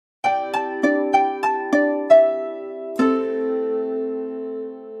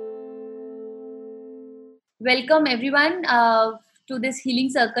Welcome everyone to this healing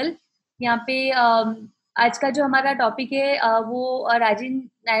circle. यहाँ पे आज का जो हमारा टॉपिक है वो राजन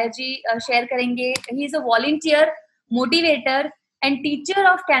नायर जी शेयर करेंगे। He is a volunteer, motivator and teacher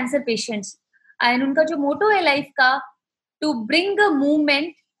of cancer patients. And उनका जो मोटो है लाइफ का, to bring a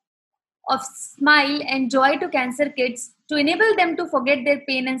movement of smile and joy to cancer kids to enable them to forget their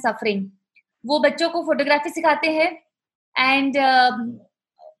pain and suffering। वो बच्चों को photography सिखाते हैं and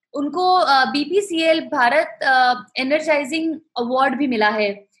उनको बीपीसीएल भारत एनर्जाइजिंग अवार्ड भी मिला है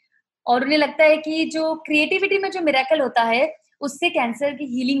और उन्हें लगता है कि जो क्रिएटिविटी में जो मिरेकल होता है उससे कैंसर की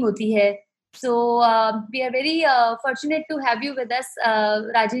हीलिंग होती है। So we are very fortunate to have you with us,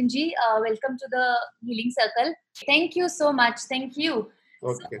 Rajan ji. Welcome to the Healing Circle. Thank you so much. Thank you.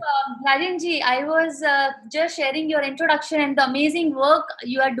 Okay. So, Rajan ji, I was just sharing your introduction and the amazing work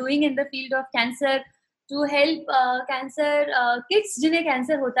you are doing in the field of cancer to help cancer kids जिन्हें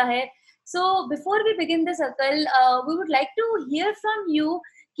cancer होता है. So before we begin the circle, we would like to hear from you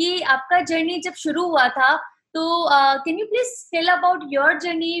कि आपका journey जब शुरू हुआ था, तो can you please tell about your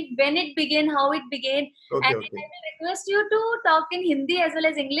journey, when it began, how it began? Okay, And okay. I will request you to talk in Hindi as well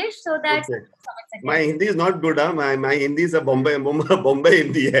as English so that Okay. समझ सकें. My Hindi is not good. Huh? My Hindi is a Bombay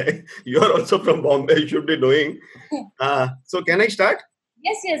Hindi. Hai. You are also from Bombay. You should be knowing. So can I start?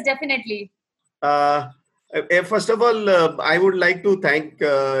 Yes, definitely. First of all, I would like to thank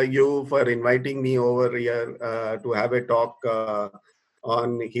you for inviting me over here to have a talk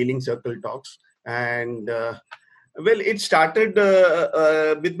on Healing Circle Talks. And well, it started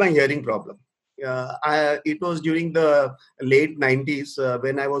with my hearing problem. It was during the late 90s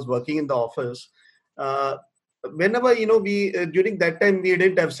when I was working in the office. Whenever, we during that time we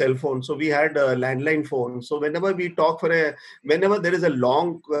didn't have cell phones, so we had a landline phone. So whenever we talk whenever there is a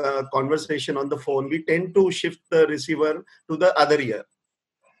long conversation on the phone, we tend to shift the receiver to the other ear.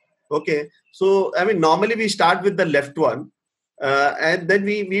 Okay, so I mean normally we start with the left one. And then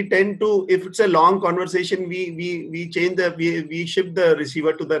we tend to, if it's a long conversation, we shift the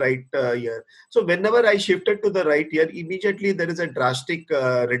receiver to the right ear. So whenever I shifted to the right ear, immediately there is a drastic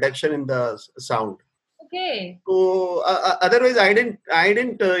reduction in the sound. Okay. So otherwise, I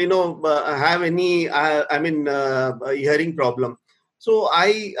didn't have any hearing problem. So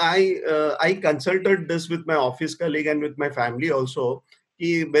I consulted this with my office colleague and with my family also.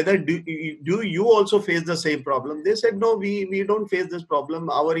 Whether do you also face the same problem? They said no, we don't face this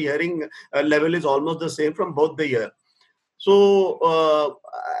problem. Our hearing level is almost the same from both the ear. So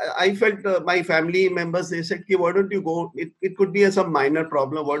I felt my family members, they said, why don't you go? It could be some minor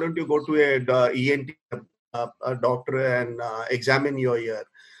problem. Why don't you go to a ENT a doctor and examine your ear?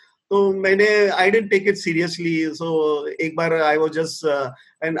 So I didn't take it seriously. So ek bar I was just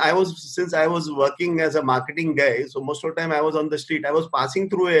and since I was working as a marketing guy, so most of the time I was on the street. I was passing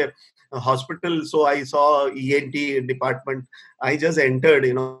through a hospital, so I saw ENT department. I just entered,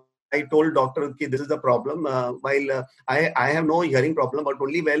 I told doctor this is the problem. While I have no hearing problem, but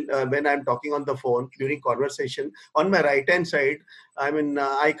only when I'm talking on the phone during conversation on my right hand side, I mean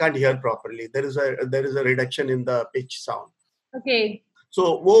I can't hear properly. There is a reduction in the pitch sound. Okay.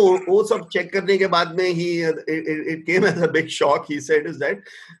 So वो सब check करने के बाद में it came as a big shock. He said is that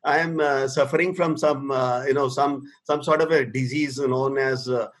I am suffering from some some sort of a disease known as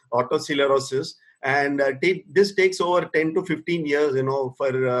otosclerosis. And this takes over 10 to 15 years,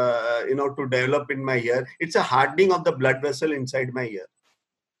 for to develop in my ear. It's a hardening of the blood vessel inside my ear.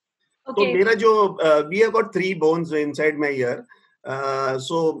 Okay. So we have got 3 bones inside my ear.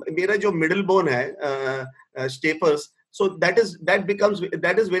 So मेरा जो middle bone है, stapes, so that is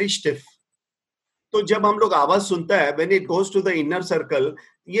very stiff. तो जब हम लोग आवाज सुनता है, when it goes to the inner circle,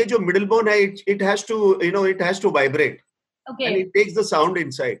 ये जो middle bone है, it has to vibrate. Okay. And it takes the sound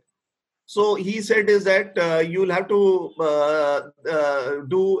inside. So he said is that you'll have to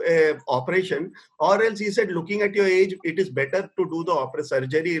do a operation, or else he said, looking at your age, it is better to do the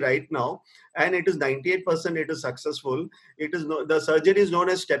surgery right now. And it is 98% it is successful. The surgery is known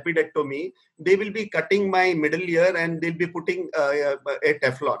as stapedectomy. They will be cutting my middle ear and they'll be putting a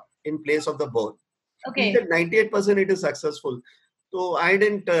Teflon in place of the bone. Okay. He said 98% it is successful. So I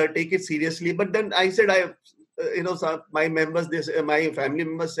didn't take it seriously. But then I said, my family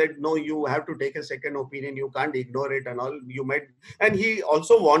members said, no, you have to take a second opinion. You can't ignore it and all. You might. And he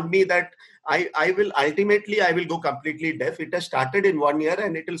also warned me that I will ultimately go completely deaf. It has started in one ear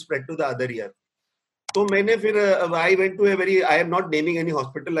and it will spread to the other ear. तो मैंने फिर I went to a very, I am not naming any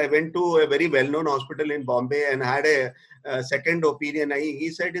hospital, I went to a very well known hospital in Bombay and had a second opinion. He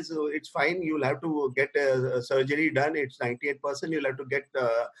said it's fine, you'll have to get a surgery done, it's 98%, you'll have to get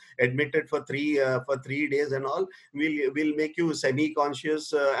admitted for 3 days and all. We'll make you semi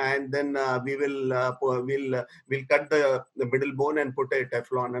conscious, and then we'll cut the middle bone and put a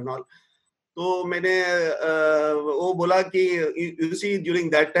Teflon and all. तो मैंने वो बोला कि you see during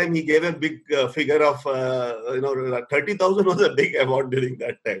that time he gave a big figure of 30,000 was a big amount during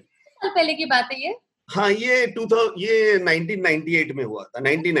that time. साल पहले की बात है ये? हाँ, ये 1998 में हुआ था,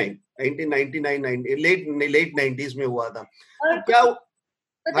 1999 लेट 90s में हुआ था. और तो क्या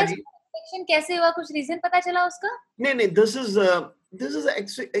पता चला इन्फेक्शन कैसे हुआ, कुछ रीजन पता चला उसका? नहीं, this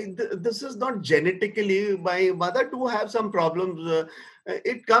is not genetically. My mother too have some problems.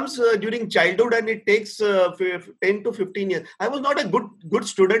 It comes during childhood and it takes 10 to 15 years. I was not a good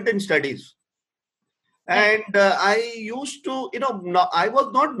student in studies. And I used to, I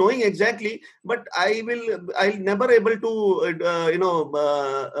was not knowing exactly, but I'll never able to,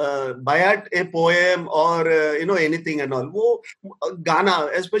 buy out a poem or, anything and all. Wo Ghana,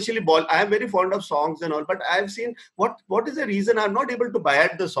 especially ball. I am very fond of songs and all, but I've seen what is the reason I'm not able to buy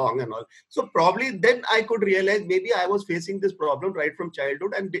out the song and all. So probably then I could realize maybe I was facing this problem right from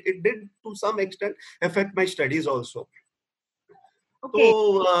childhood, and it did to some extent affect my studies also. Okay.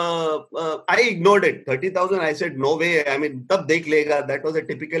 So I ignored it. 30,000, I said, no way. I mean, tab dekh lega. That was a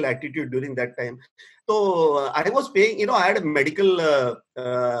typical attitude during that time. So I was paying, I had a mediclaim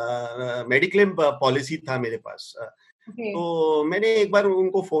policy tha mere paas. तो मैंने एक बार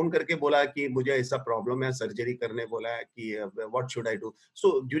उनको phone करके बोला कि मुझे ऐसा problem है, सर्जरी करने बोला है कि what should I do.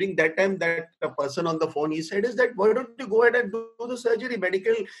 So during that time that person on the phone he said is that why don't you go ahead and do the surgery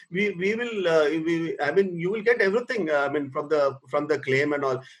medical, we will I mean you will get everything, I mean from the claim and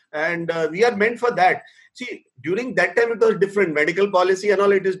all, and we are meant for that. See, during that time it was different, medical policy and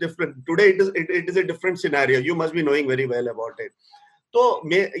all, it is different. Today it is a different scenario. You must be knowing very well about it. तो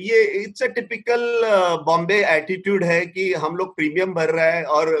ये it's a typical Bombay attitude है कि हम लोग premium भर रहा है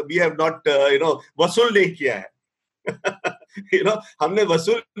और वी हैव नॉट वसूल नहीं किया है. हमने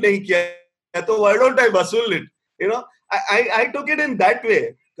वसूल नहीं किया है तो व्हाई डोंट आई वसूल it. I took it in that way.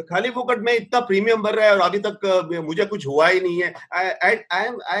 तो खाली फुकट में इतना प्रीमियम भर रहा है और अभी तक मुझे कुछ हुआ ही नहीं है. I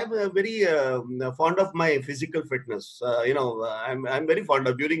am very fond of my physical fitness. I am very fond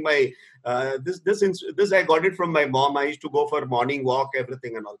of during my this I got it from my mom. I used to go for morning walk,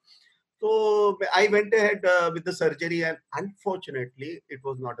 everything and all. So I went ahead with the surgery, and unfortunately it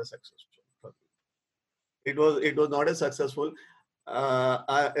was not a successful. It was not a successful.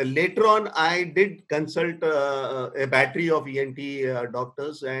 Later on, I did consult a battery of ENT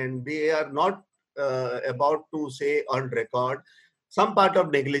doctors, and they are not about to say on record. Some part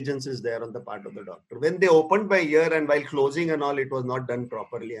of negligence is there on the part of the doctor. When they opened my ear and while closing and all, it was not done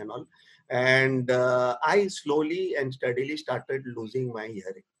properly and all. And I slowly and steadily started losing my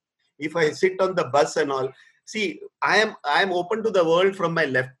hearing. If I sit on the bus and all, see, I am open to the world from my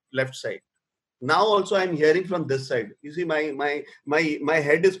left side. Now also I'm hearing from this side. You see, my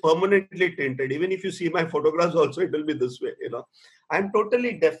head is permanently tinted. Even if you see my photographs also, it will be this way. I'm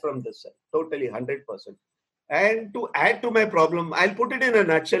totally deaf from this side, totally 100%. And to add to my problem, I'll put it in a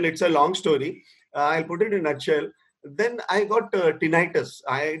nutshell. It's a long story. I'll put it in a nutshell. Then I got tinnitus.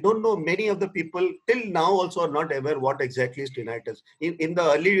 I don't know, many of the people till now also are not aware what exactly is tinnitus. In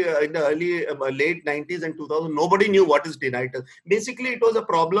the late 90s and 2000, nobody knew what is tinnitus. Basically, it was a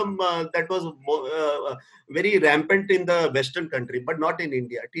problem that was very rampant in the Western country, but not in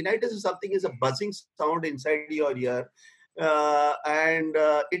India. Tinnitus is a buzzing sound inside your ear. And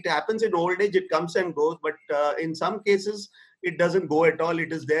it happens in old age. It comes and goes, but in some cases it doesn't go at all.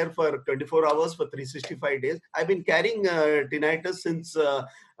 It is there for 24 hours for 365 days. I've been carrying tinnitus since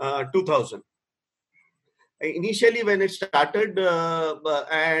 2000. Initially when it started,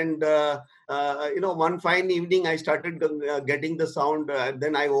 and one fine evening I started getting the sound.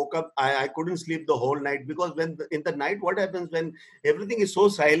 Then I woke up. I couldn't sleep the whole night, because in the night, what happens when everything is so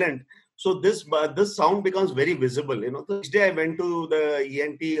silent, so this sound becomes very visible. The next day I went to the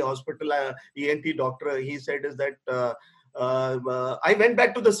ENT hospital, ENT doctor. He said is that I went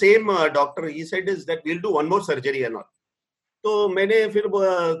back to the same doctor. He said is that we'll do one more surgery and all. तो मैंने फिर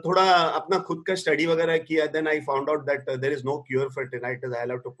थोड़ा अपना खुद का study वगैरह किया. Then I found out that there is no cure for tinnitus. I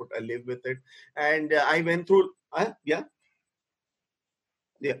have to put live with it, and I went through. Yeah,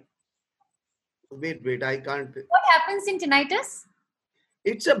 wait, I can't. What happens in tinnitus?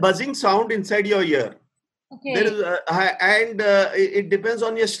 It's a buzzing sound inside your ear. There Okay. is it depends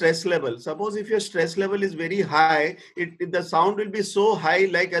on your stress level. Suppose if your stress level is very high, the sound will be so high,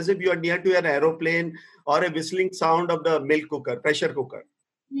 like as if you are near to an aeroplane, or a whistling sound of the milk cooker, pressure cooker.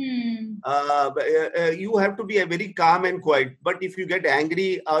 Hmm. You have to be a very calm and quiet. But if you get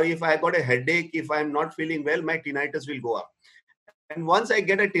angry, or if I got a headache, if I'm not feeling well, my tinnitus will go up. And once I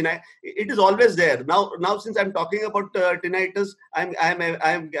get a tinnitus, it is always there. Now since I'm talking about tinnitus,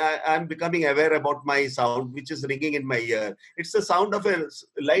 I'm becoming aware about my sound, which is ringing in my ear. It's the sound of a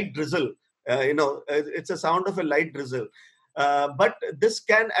light drizzle. It's a sound of a light drizzle. But this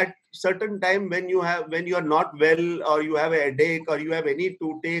can, at certain time, when you are not well, or you have a headache, or you have any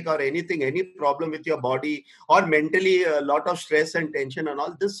toothache, or anything, any problem with your body, or mentally a lot of stress and tension and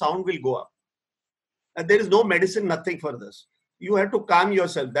all, this sound will go up. And there is no medicine, nothing for this. You have to calm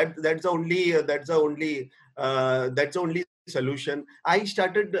yourself. That's the only solution. I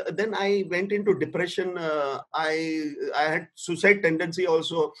started, then I went into depression. I had suicide tendency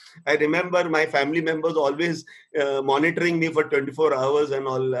also. I remember my family members always monitoring me for 24 hours and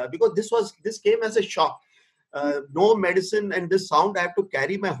all, because this came as a shock. No medicine, and this sound I have to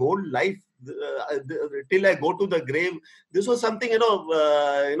carry my whole life, till I go to the grave. This was something, it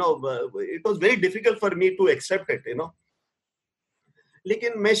was very difficult for me to accept it.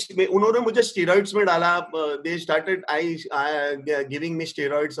 लेकिन उन्होंने मुझे steroids में डाला. They started I giving me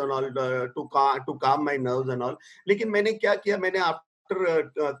steroids and all to काम my nerves and all. लेकिन मैंने क्या किया, मैंने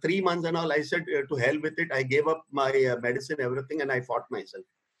after 3 months and all, I said to hell with it. I gave up my medicine, everything, and I fought myself.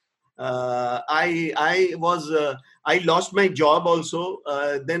 I lost my job also.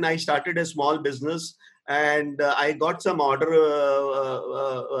 Then I started a small business, and I got some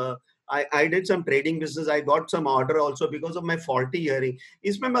order. I did some trading business. I got some order also because of my faulty hearing.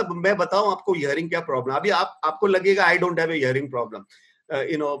 इसमें मैं बताऊं आपको hearing क्या problem. अभी आपको लगेगा I don't have a hearing problem.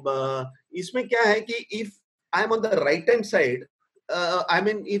 इसमें क्या है कि if I'm on the right hand side, I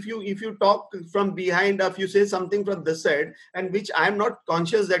mean, if you talk from behind, if you say something from this side, and which I'm not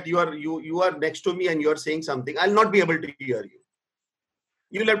conscious that you are next to me and you are saying something, I'll not be able to hear you.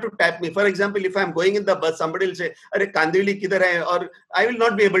 You'll have to tap me. For example, if I'm going in the bus, somebody will say, "Arey Kandivali kidhar hai?" Or I will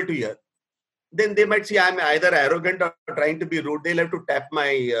not be able to hear. Then they might see I'm either arrogant or trying to be rude. They'll have to tap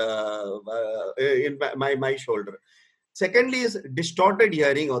my in my shoulder. Secondly is distorted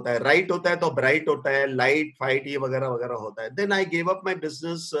hearing होता है. Right होता है तो bright होता है, light fight ये वगैरह वगैरह होता है. Then I give up my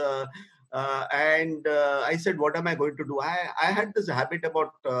business and I said, what am I going to do? I had this habit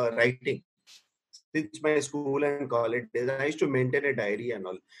about writing since my school and college days. I used to maintain a diary and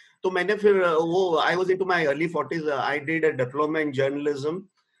all. तो मैंने फिर वो I was into my early 40s. I did a diploma in journalism.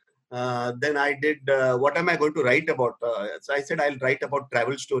 Then I did, what am I going to write about? So I said, I'll write about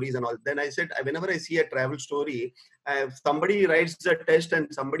travel stories and all. Then I said, whenever I see a travel story, somebody writes the text and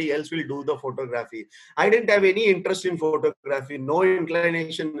somebody else will do the photography. I didn't have any interest in photography, no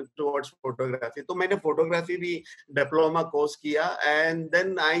inclination towards photography. So I photography bhi diploma course kiya, and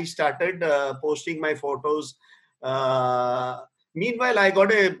then I started posting my photos. Meanwhile, I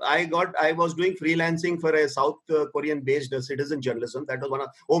was doing freelancing for a South Korean based citizen journalism. That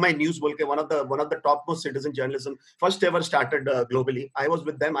was my news bolke, one of the topmost citizen journalism, first ever started globally. I was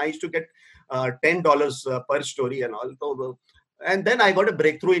with them. I used to get $10 per story and all. So, and then I got a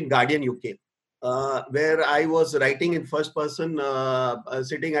breakthrough in Guardian UK. Where I was writing in first person,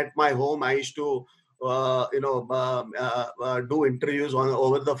 sitting at my home. I used to do interviews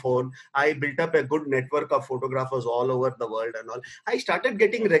over the phone. I built up a good network of photographers all over the world and all. I started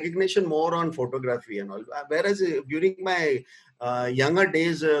getting recognition more on photography and all. Whereas during my younger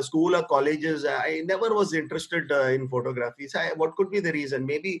days, school or colleges, I never was interested in photography. So what could be the reason?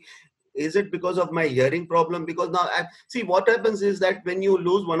 Maybe is it because of my hearing problem? Because now see, what happens is that when you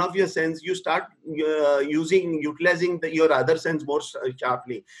lose one of your sense, you start utilizing your other sense more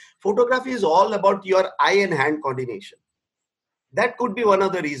sharply. Photography is all about your eye and hand coordination. That could be one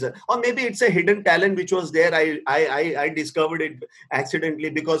of the reasons, or maybe it's a hidden talent which was there. I discovered it accidentally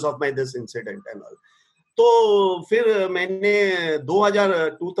because of my this incident and all. तो फिर मैंने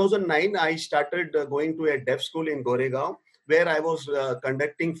 2009 I started going to a deaf school in Goregaon, where I was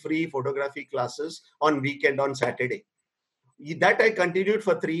conducting free photography classes on weekend, on Saturday. That I continued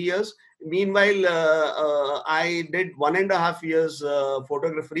for 3 years. Meanwhile, I did 1.5 years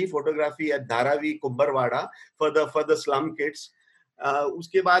free photography at Dharavi, Kubbarwada for the slum kids.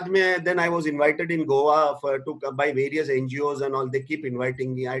 उसके बाद में then I was invited in Goa by various NGOs and all. They keep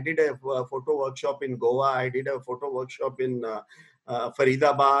inviting me. I did a photo workshop in Goa. I did a photo workshop in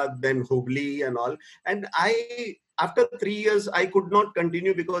Faridabad, then Hubli and all. And after 3 years, I could not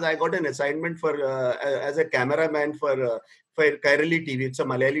continue because I got an assignment for as a cameraman for Kairali TV. It's a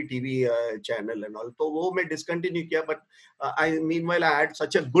Malayali TV channel and all. So वो मैं discontinue किया. But meanwhile I had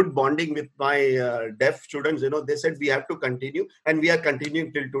such a good bonding with my deaf students. They said we have to continue, and we are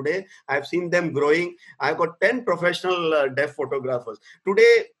continuing till today. I've seen them growing. I've got 10 professional deaf photographers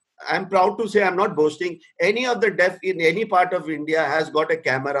today. I'm proud to say, I'm not boasting. Any of the deaf in any part of India has got a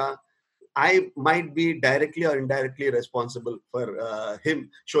camera. I might be directly or indirectly responsible for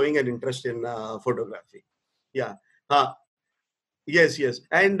him showing an interest in photography. Yeah. Yes, yes.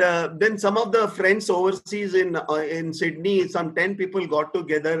 And then some of the friends overseas in Sydney, some 10 people got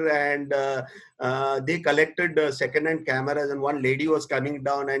together, and they collected second-hand cameras. And one lady was coming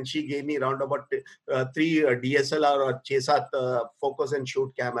down, and she gave me around about 3 DSLR or 6-7 focus and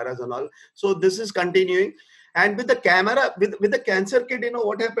shoot cameras and all. So this is continuing. And with the camera, with the cancer kit,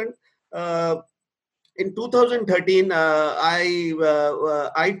 what happened? In 2013, I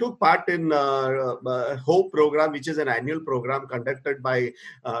took part in HOPE program, which is an annual program conducted by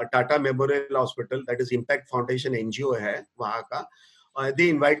Tata Memorial Hospital, that is Impact Foundation NGO hai wahan ka. They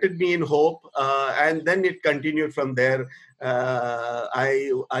invited me in HOPE, and then it continued from there.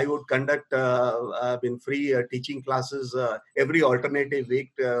 I would conduct free teaching classes every alternative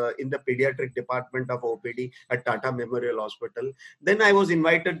week in the pediatric department of OPD at Tata Memorial Hospital. Then I was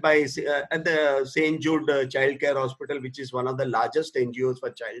invited by at the St. Jude Child Care Hospital, which is one of the largest NGOs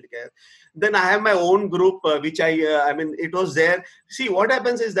for child care. Then I have my own group, which it was there. See, what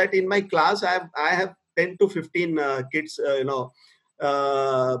happens is that in my class, I have 10 to 15 kids,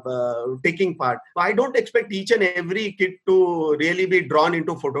 taking part. I don't expect each and every kid to really be drawn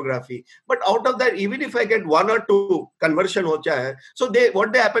into photography. But out of that, even if I get 1 or 2 conversion ho jaye, so they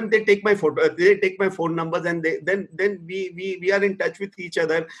happen, they take my photo, they take my phone numbers, and then we are in touch with each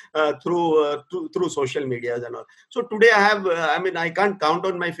other through social medias and all. So today I have, I can't count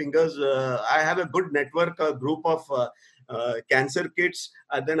on my fingers. I have a good network, a group of cancer kids.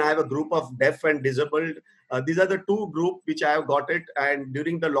 Then I have a group of deaf and disabled. These are the 2 groups which I have got it. And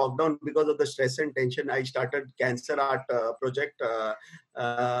during the lockdown, because of the stress and tension, I started Cancer Art project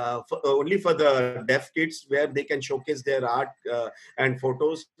only for the deaf kids, where they can showcase their art and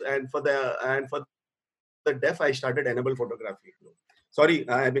photos. And for the deaf, I started Enable Photography. Sorry,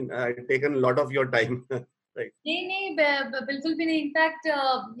 I've taken a lot of your time. Right. नहीं बिल्कुल भी नहीं. In fact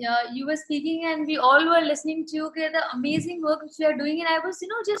you were speaking and we all were listening to you, the amazing work which you are doing, and I was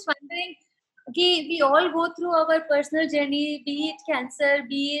just wondering, okay, we all go through our personal journey, be it cancer,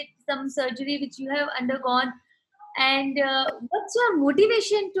 be it some surgery which you have undergone, and what's your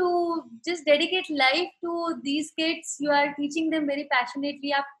motivation to just dedicate life to these kids? You are teaching them very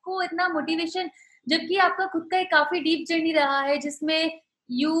passionately. आपको इतना motivation, जबकि आपका खुद का एक काफी deep journey रहा है, जिसमें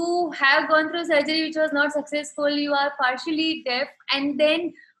you have gone through surgery which was not successful, you are partially deaf, and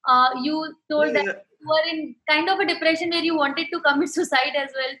then you told that you were in kind of a depression where you wanted to commit suicide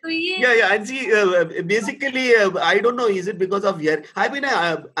as well. So yeah, and see, basically, I don't know, is it because of here? I've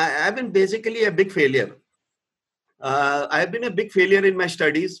been basically a big failure. I've been a big failure in my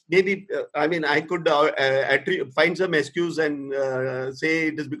studies. Maybe, I could find some excuse and say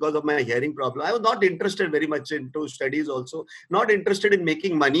it is because of my hearing problem. I was not interested very much into studies also. Not interested in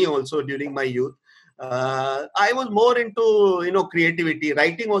making money also during my youth. I was more into, creativity.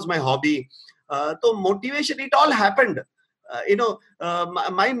 Writing was my hobby. So motivation, it all happened.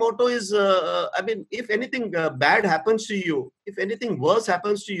 My motto is, if anything bad happens to you, if anything worse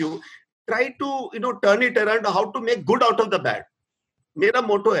happens to you, try to turn it around, how to make good out of the bad. Mera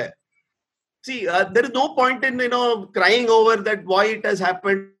motto hai. See, there is no point in crying over that why it has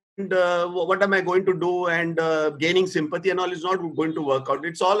happened, what am I going to do, and gaining sympathy and all is not going to work out.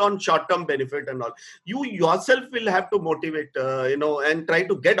 It's all on short-term benefit and all. You yourself will have to motivate, and try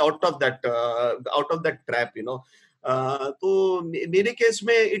to get out of that trap. तो मेरे case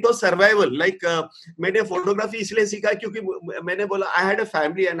में it was survival. Like मैंने photography इसलिए सीखा क्योंकि मैंने बोला I had a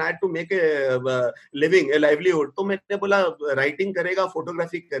family and I had to make a living, a livelihood. तो मैंने बोला राइटिंग करेगा,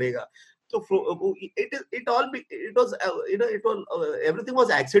 फोटोग्राफी करेगा. So everything was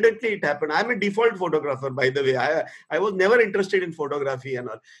accidentally it happened. I'm a default photographer, by the way. I was never interested in photography and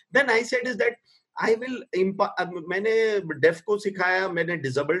all. Then I said is that I will मैंने deaf को सिखाया, मैंने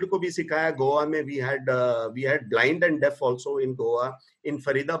disabled को भी सिखाया. गोवा में we had blind and deaf also in Goa. In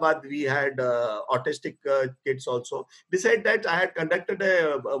Faridabad we had autistic kids also. Besides that, I had conducted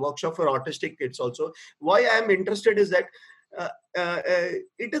a workshop for autistic kids also. Why I am interested is that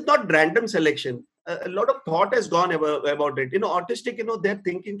it is not random selection. A lot of thought has gone about it. Autistic, their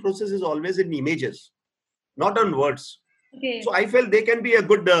thinking process is always in images, not on words. Okay. So I felt they can be a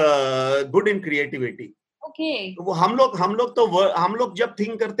good in creativity. Okay. वो हम लोग जब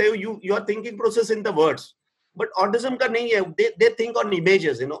think करते हो you are thinking process in the words, but autism का नहीं है. They think on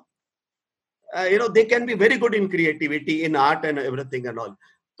images, they can be very good in creativity, in art and everything and all.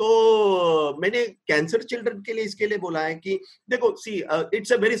 तो मैंने कैंसर चिल्ड्रन के लिए इसके लिए बोला है कि देखो, see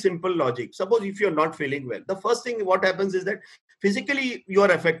it's a very simple logic. Suppose if you are not feeling well, the first thing what happens is that physically you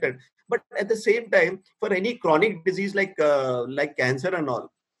are affected, but at the same time, for any chronic disease like cancer and all,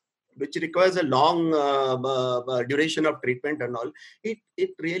 which requires a long duration of treatment and all,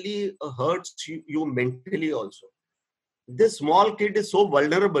 it really hurts you mentally also. This small kid is so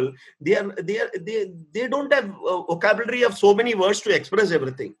vulnerable. They don't have vocabulary of so many words to express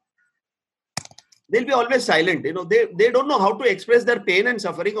everything. They'll be always silent. They don't know how to express their pain and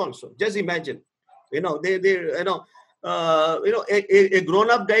suffering also. Just imagine, they a grown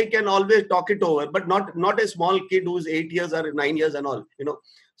up guy can always talk it over, but not a small kid who's 8 years or 9 years and all.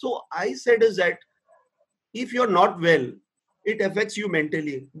 So I said is that if you're not well, it affects you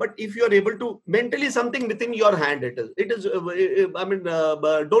mentally. But if you're able to mentally, something within your hand, it is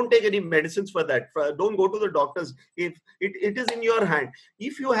don't take any medicines for that. Don't go to the doctors. If it is in your hand,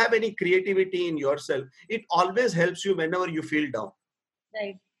 if you have any creativity in yourself, it always helps you whenever you feel down.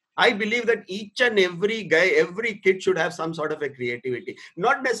 Right. I believe that each and every guy, every kid should have some sort of a creativity.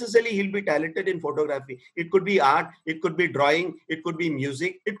 Not necessarily he'll be talented in photography. It could be art, it could be drawing, it could be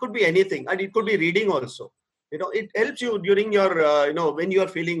music, it could be anything, and it could be reading also. It helps you during your, when you are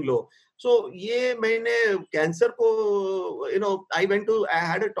feeling low. So, ये मैंने cancer को, I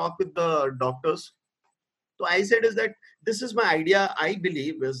had a talk with the doctors. So I said is that this is my idea. I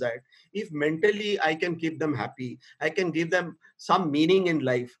believe is that if mentally I can keep them happy, I can give them some meaning in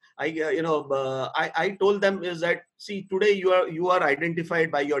life. I told them is that, see, today you are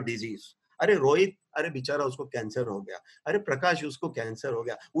identified by your disease. अरे रोहित, अरे बेचारा उसको cancer हो गया. अरे प्रकाश, उसको cancer हो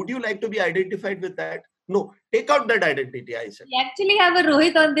गया. Would you like to be identified with that? No, take out that identity. I said. We actually have a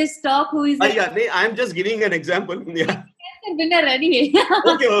Rohit on this talk who is Yeah, I'm just giving an example. Yeah. winner anyway.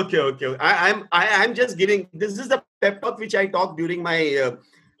 Okay. I'm just giving. This is the pep talk which I talk during my.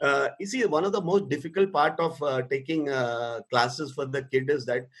 You see, one of the most difficult part of taking classes for the kid is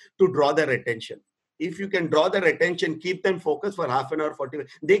that to draw their attention. If you can draw their attention, keep them focused for half an hour, 40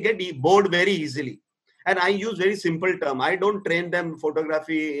 minutes, they get bored very easily. And I use very simple term. I don't train them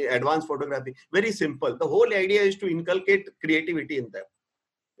photography, advanced photography. Very simple. The whole idea is to inculcate creativity in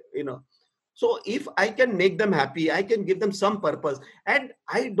them. So if I can make them happy, I can give them some purpose. And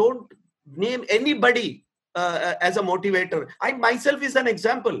I don't name anybody as a motivator. I myself is an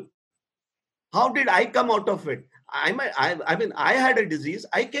example. How did I come out of it? I had a disease.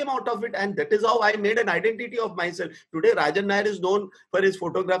 I came out of it, and that is how I made an identity of myself. Today, Rajen Nair is known for his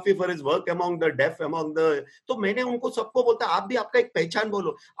photography, for his work among the deaf, तो मैंने उनको सबको बोलता, आप भी आपका एक पहचान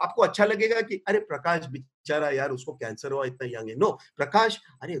बोलो. आपको अच्छा लगेगा कि अरे प्रकाश बेचारा यार, उसको कैंसर हुआ, इतना यंग है. नो, प्रकाश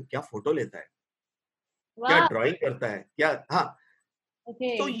अरे क्या फोटो लेता है, क्या ड्राइंग करता है, क्या. हाँ.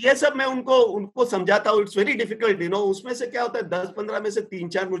 तो ये सब मैं उनको समझाता हूँ. इट्स वेरी डिफिकल्ट, उसमें से क्या होता है, 10-15 में से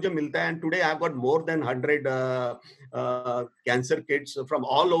 3-4 मुझे मिलता है. And today I have got more than 100 cancer kids from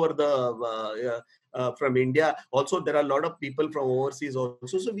all over the from India. Also, there are a lot of people from overseas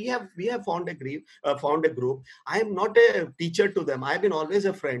also. So we have found a group. I am not a teacher to them. I have been always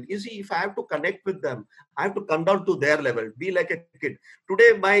a friend. You see, if I have to connect with them, I have to come down to their level, be like a kid.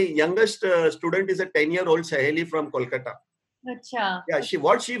 Today, my youngest student is a 10-year-old Saheli from Kolkata. Achha. Yeah,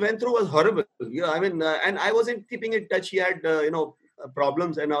 what she went through was horrible. And I wasn't keeping in touch. She had,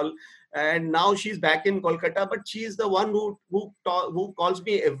 problems and all. And now she's back in Kolkata, but she's the one who calls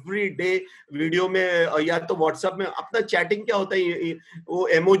me every day. Video में या तो WhatsApp में अपना chatting क्या होता है, वो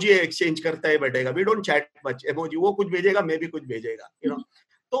emoji exchange करता है बैठेगा. We don't chat much. Emoji वो कुछ भेजेगा, मैं भी कुछ भेजेगा.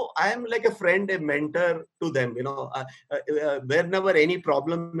 So I am like a friend, a mentor to them. Whenever any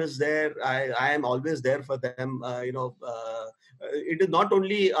problem is there, I am always there for them. It is not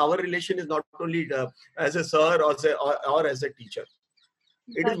only, our relation is not only as a sir or as a teacher.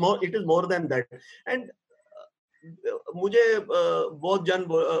 It is more than that. And मुझे बहुत जन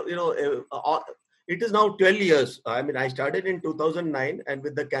it is now 12 years. I mean, I started in 2009, and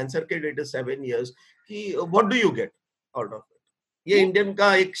with the cancer kid, it is 7 years. What do you get out of it? ये Indian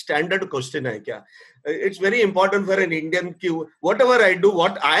का एक standard question है क्या? It's very important for an Indian कि whatever I do,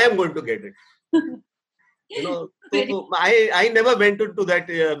 what I am going to get it. So I never went into that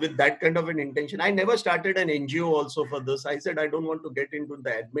with that kind of an intention. I never started an NGO also for this. I said I don't want to get into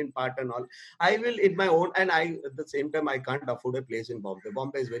the admin part and all. I will in my own, and I at the same time I can't afford a place in Bombay.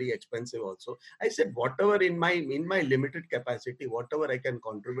 Bombay is very expensive also. I said whatever in my limited capacity, whatever I can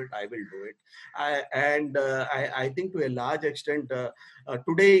contribute, I will do it. I think to a large extent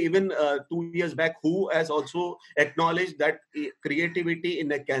today, even 2 years back, who has also acknowledged that creativity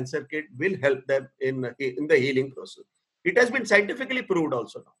in a cancer kid will help them in the healing process. It has been scientifically proved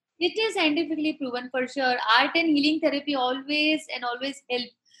also now. It is scientifically proven for sure. Art and healing therapy always and always help.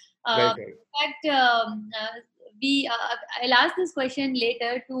 Right, right. In fact, I'll ask this question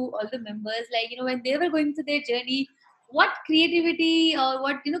later to all the members. Like, when they were going through their journey, what creativity or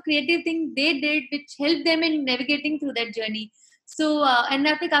what creative thing they did which helped them in navigating through that journey. So and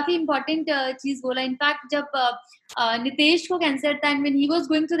आपने काफी important चीज बोला. In fact, जब नितेश को cancer था and when he was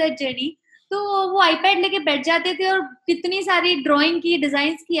going through that journey, तो वो iPad लेके बैठ जाते थे और कितनी सारी ड्राइंग की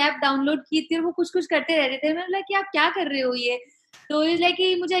डिजाइन्स की ऐप डाउनलोड की थी और वो कुछ कुछ करते रहते थे. मैंने बोला कि आप क्या कर रहे हो ये. तो इज लाइक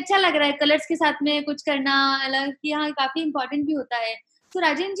कि मुझे अच्छा लग रहा है कलर्स के साथ में कुछ करना अलग कि हाँ काफी इंपॉर्टेंट भी होता है. तो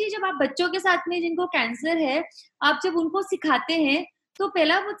राजेन जी, जब आप बच्चों के साथ में जिनको कैंसर है आप जब उनको सिखाते हैं तो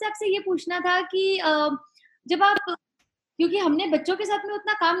पहला मुझसे आपसे ये पूछना था कि जब आप, क्योंकि हमने बच्चों के साथ में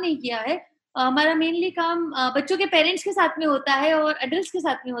उतना काम नहीं किया है, हमारा मेनली काम बच्चों के पेरेंट्स के साथ में होता है और एडल्ट्स के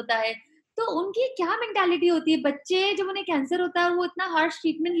साथ में होता है. तो उनकी क्या मेंटालिटी होती है? बच्चे जब उन्हें कैंसर होता है और वो इतना हार्श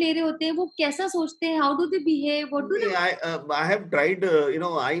ट्रीटमेंट ले रहे होते हैं, वो कैसा सोचते हैं? How do they behave? What do they? I have tried,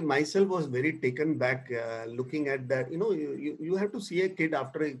 I myself was very taken back looking at that. You have to see a kid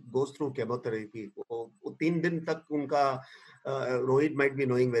after he goes through chemotherapy. वो 3 दिन तक उनका Rohit might be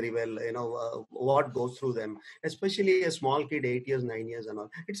knowing very well, what goes through them, especially a small kid, 8 years, 9 years and all.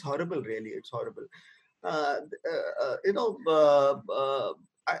 It's horrible, really. It's horrible. Uh,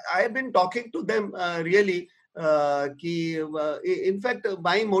 I have been talking to them really. In fact,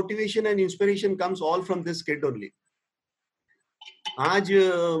 my motivation and inspiration comes all from this kid only. आज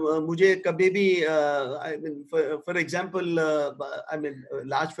मुझे कभी भी I mean, for example, I mean,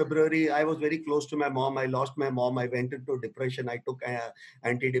 last February I was very close to my mom. I lost my mom. I went into depression. I took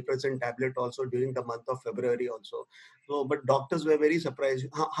antidepressant tablet also during the month of February also. So, but doctors were very surprised.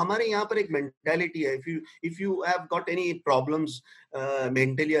 हमारे यहाँ पर एक mentality है. If you have got any problems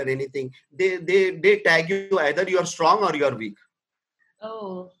mentally or anything, they tag you either you are strong or you are weak.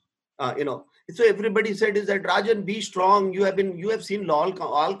 Oh. So everybody said is that Rajan, be strong. You have seen all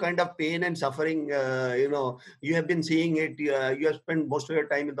kind of pain and suffering. You have been seeing it. You have spent most of your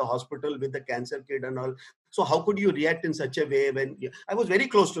time in the hospital with the cancer kid and all. So how could you react in such a way when I was very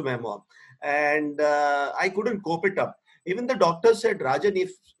close to my mom and I couldn't cope it up. Even the doctor said, Rajan,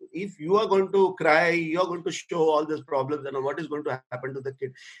 if you are going to cry, you are going to show all these problems and what is going to happen to the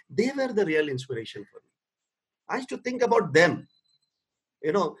kid. They were the real inspiration for me. I used to think about them.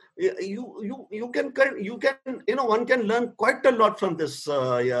 You can one can learn quite a lot from this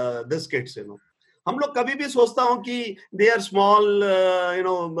kids. हम लोग कभी भी सोचता हूँ कि they are small,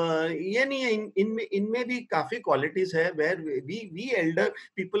 ये नहीं है. इनमें भी काफी qualities है where we elder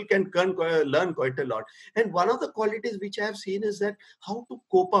people can learn quite a lot. And one of the qualities which I have seen is that how to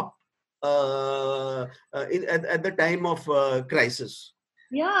cope up at the time of crisis.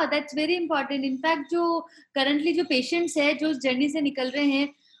 Yeah, that's very important. In fact, जो currently जो patients है जो उस journey से निकल रहे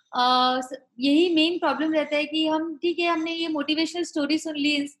हैं, यही मेन प्रॉब्लम रहता है कि हम ठीक है हमने ये motivational story soon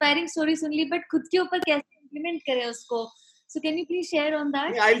Lee, inspiring story soon Lee, but खुद के ऊपर कैसे इम्प्लीमेंट करें उसको. So can you please share on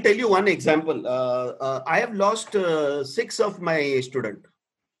that? Yeah, I'll tell you one example. I have lost 6 of my students.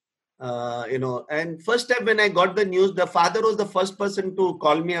 And first time when I got the news, the father was the first person to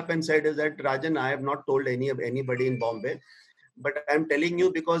call me up and said is that Rajan, I have not told anybody in Bombay, but I'm telling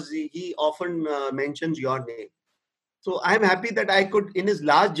you because he often mentions your name. So I'm happy that I could, in his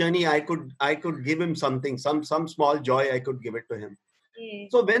last journey, I could give him something, some small joy. I could give it to him. Yeah.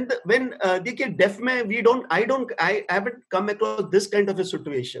 So when deaf mein I haven't come across this kind of a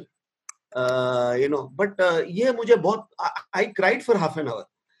situation. But ये मुझे बहुत I cried for half an hour.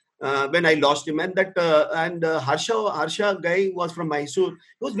 When I lost him, and Harsha guy was from Mysore. He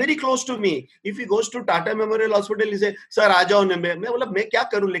was very close to me. If he goes to Tata Memorial Hospital, he say, "Sir, आ जाओ ना." मैं बोला मैं क्या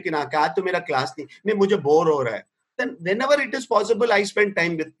करूं, लेकिन आज तो मेरा क्लास नहीं मुझे बोर हो रहा है. Then whenever it is possible, I spend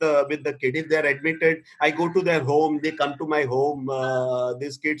time with the kid. If they are admitted, I go to their home. They come to my home,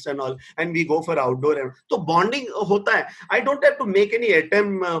 these kids and all, and we go for outdoor. So bonding होता है. I don't have to make any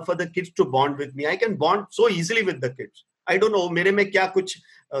attempt for the kids to bond with me. I can bond so easily with the kids. I don't know मेरे में क्या कुछ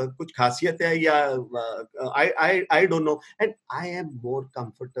खासियत है या I don't know, and I am more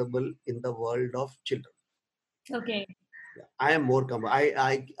comfortable in the world of children. Okay. I am more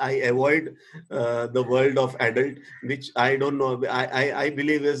I avoid the world of adult, which I don't know. I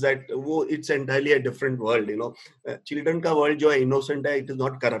believe is that it's entirely a different world. Children का world जो है innocent है, it is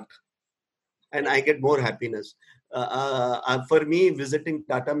not corrupt, and I get more happiness. For me, visiting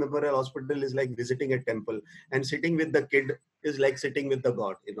Tata Memorial Hospital is like visiting a temple, and sitting with the kid is like sitting with the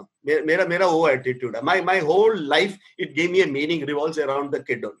God. मेरा वो attitude है. My whole life, it gave me a meaning, revolves around the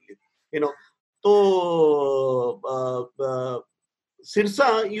kid only. You know, तो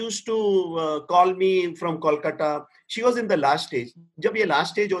Sirsa used to call me from Kolkata. She was in the last stage. जब ये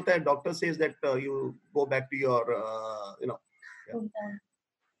last stage होता है, doctor says that you go back to your, yeah.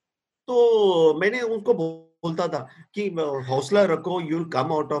 तो मैंने उनको बोलता था कि हौसला रखो, you'll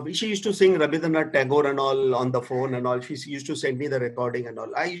come out of. She used to sing Rabindranath Tagore and all on the phone and all. She used to send me the recording and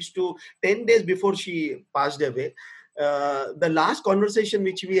all. I used to 10 days before she passed away. The last conversation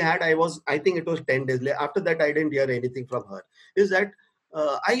which we had, I think it was 10 days later. After that, I didn't hear anything from her. Is that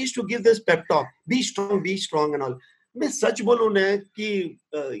I used to give this pep talk, be strong and all. मैं सच बोलूं ना कि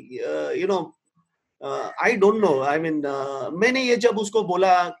I don't know, I mean मैंने ये जब उसको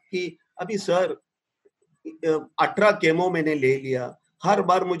बोला कि अभी सर 18 केमो मैंने ले लिया, हर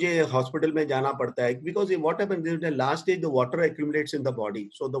बार मुझे हॉस्पिटल में जाना पड़ता है because what happens in the last stage the water accumulates in the body,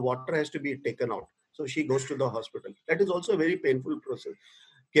 so the water has to be taken out, so she goes to the hospital, that is also very painful process.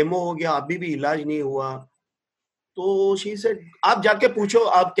 Chemo हो गया, अभी भी इलाज नहीं हुआ. तो she said आप जाके पूछो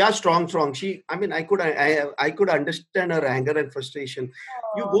आप क्या strong she, I mean I could understand her anger and frustration.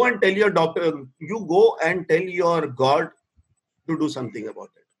 You go and tell your doctor, you go and tell your God to do something about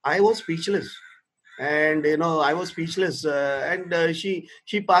it. I was speechless. And I was speechless, and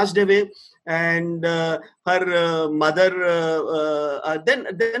she passed away. And her mother,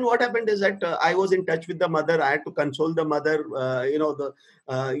 then what happened is that I was in touch with the mother. I had to console the mother.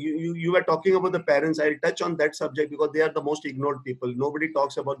 You were talking about the parents. I'll touch on that subject because they are the most ignored people. Nobody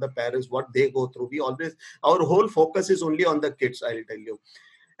talks about the parents, what they go through. Our whole focus is only on the kids, I'll tell you.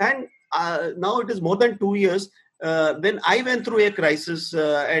 And now it is more than 2 years. When I went through a crisis,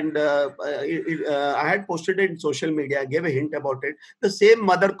 and I had posted it in social media, I gave a hint about it. The same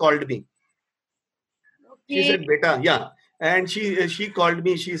mother called me. She said, "Beta, yeah." And she called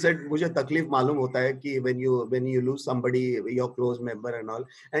me. She said, "मुझे तकलीफ मालूम होता है कि when you lose somebody, your close member and all."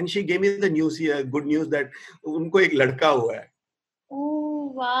 And she gave me the news, good news that उनको एक लड़का हुआ है.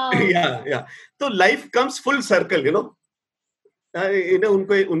 Oh wow. Yeah. So life comes full circle.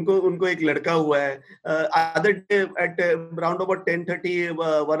 उनको उनको उनको एक लड़का हुआ है. Other day at around about 10:30,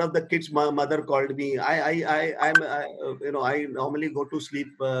 one of the kids' mother called me. I normally go to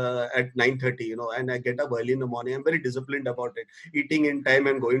sleep at 9:30, and I get up early in the morning. I'm very disciplined about it, eating in time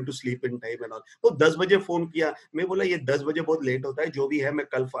and going to sleep in time and all. तो 10 बजे phone किया. मैं बोला ये 10 बजे बहुत late होता है, जो भी है मैं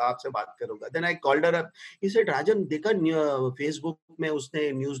कल आपसे बात करूंगा. Then I called her up. He said, "राजन, देखा फेसबुक में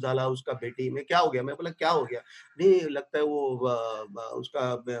उसने न्यूज डाला उसका बेटी में, क्या हो गया?" मैं बोला क्या हो गया? नहीं, लगता है वो उसका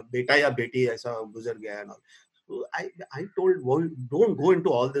बेटा या बेटी ऐसा गुजर गया है ना. So I told, well, don't go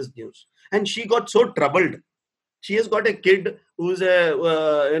into all this news. And she got so troubled. She has got a kid who's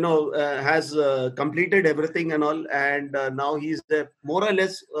has completed everything and all, and now he's more or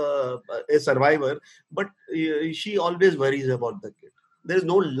less a survivor. But she always worries about the kid. There is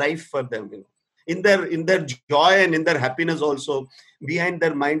no life for them. In their joy and in their happiness also, behind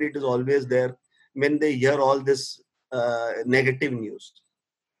their mind it is always there when they hear all this negative news.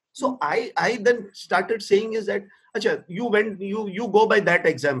 So I then started saying is that, अच्छा, you go by that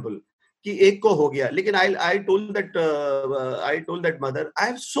example कि एक को हो गया, लेकिन I told that mother, I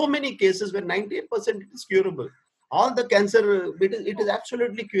have so many cases where 98% it is curable. All the cancer, it is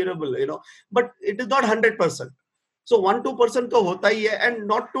absolutely curable, but it is not 100%. So 1-2% तो होता ही है, and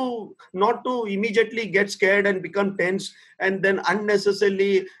not to immediately get scared and become tense and then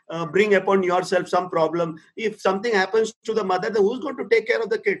unnecessarily bring upon yourself some problem. If something happens to the mother, then who's going to take care of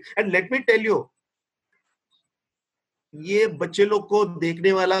the kid? And let me tell you, ये बच्चे लोग को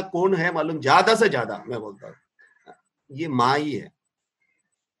देखने वाला कौन है मालूम? ज्यादा से ज्यादा मैं बोलता हूँ ये माँ ही है.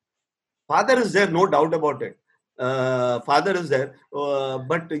 Father is there, no doubt about it. Father is there,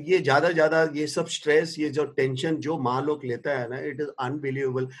 but ये ज्यादा ये सब stress, ये जो tension जो माँ लोग लेता है ना, it is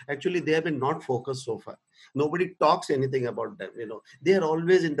unbelievable. Actually, they have been not focused so far. Nobody talks anything about them. They are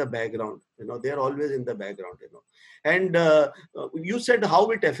always in the background. They are always in the background. And you said how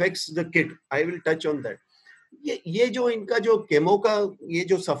it affects the kid. I will touch on that. ये जो इनका जो chemo का ये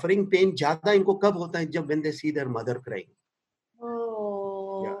जो suffering pain ज्यादा इनको कब होता है? जब when they see their mother crying.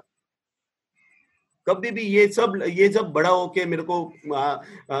 Oh. Yeah. कभी भी ये सब बड़ा होके मेरे को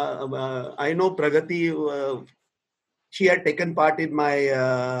I know Pragati She had taken part in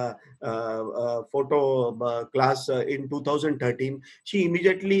my photo class in 2013. She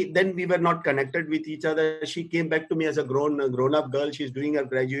immediately, then we were not connected with each other. She came back to me as a grown up girl. She's doing her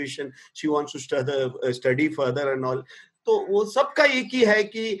graduation. She wants to study further and all. तो वो सबका एक ही है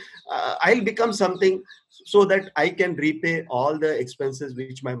कि I'll become something so that I can repay all the expenses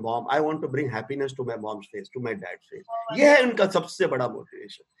which my mom. I want to bring happiness to my mom's face, to my dad's face. ये है उनका सबसे बड़ा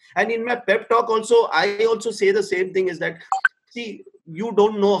motivation. And in my pep talk also, I also say the same thing, is that, see, you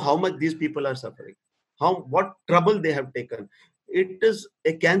don't know how much these people are suffering, what trouble they have taken. It is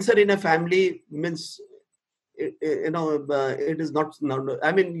a cancer in a family means, it is not,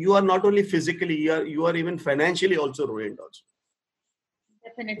 I mean, you are not only physically, you are even financially also ruined also.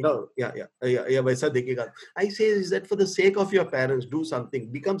 Definitely. No, yeah, वैसा देखिएगा. I say is that for the sake of your parents, do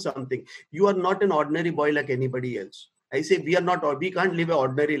something, become something. You are not an ordinary boy like anybody else. I say we can't live an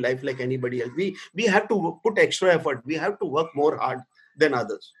ordinary life like anybody else. We have to put extra effort. We have to work more hard than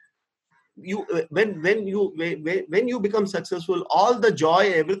others. When you become successful, all the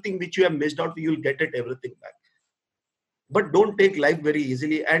joy, everything which you have missed out, you'll get it everything back. But don't take life very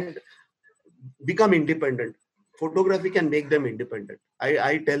easily and become independent. Photography can make them independent.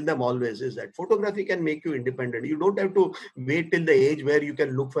 I tell them always is that photography can make you independent. You don't have to wait till the age where you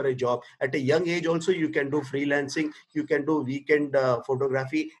can look for a job. At a young age also, you can do freelancing, you can do weekend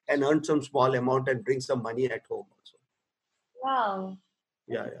photography and earn some small amount and bring some money at home also. Wow.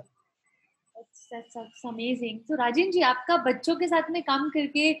 Yeah. That's amazing. So Rajen जी, आपका बच्चों के साथ में काम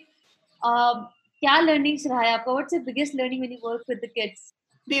करके क्या learnings रहा है आपका? What's the biggest learning when you work with the kids?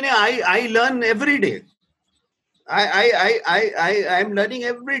 I learn every day. I'm learning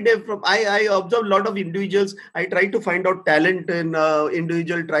every day from. I observe a lot of individuals. I try to find out talent in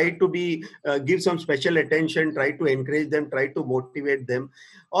individual. Try to give some special attention. Try to encourage them. Try to motivate them.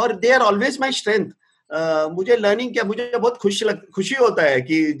 Or they are always my strength. मुझे learning क्या, मुझे बहुत खुशी होता है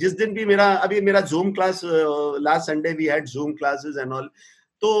कि जिस दिन भी मेरा zoom class, last Sunday we had zoom classes and all.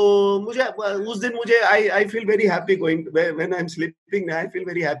 तो मुझे उस दिन मुझे I feel very happy going when I'm sleeping. I feel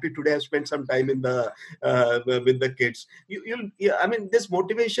very happy today. I've spent some time in the with the kids. I mean, this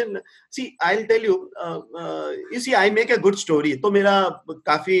motivation. See, I'll tell you. You see, I make a good story. तो मेरा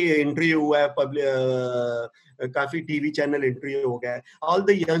काफी interview हुआ है, काफी TV channel interview हो गया है. All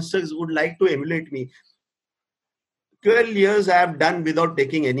the youngsters would like to emulate me. 12 years I have done without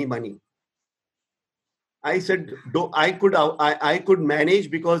taking any money. I said, I could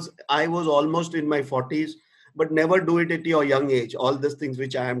manage because I was almost in my 40s, but never do it at your young age. All these things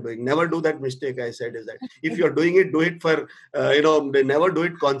which I am doing, never do that mistake. I said is that if you're doing it, do it for, never do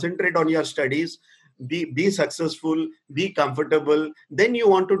it. Concentrate on your studies. Be successful, be comfortable. Then you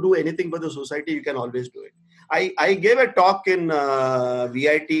want to do anything for the society, you can always do it. I gave a talk in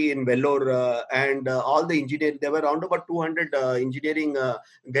VIT in Vellore, and all the engineers, there were around about 200 engineering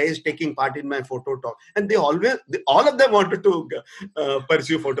guys taking part in my photo talk, and all of them wanted to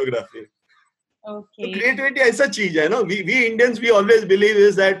pursue photography. Okay. So creativity ऐसा चीज है ना. We Indians, we always believe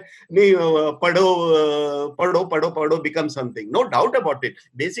is that नहीं, पढ़ो become something. No doubt about it.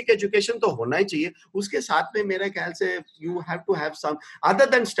 Basic education तो होना ही चाहिए. उसके साथ में मेरे ख्याल से you have to have some, other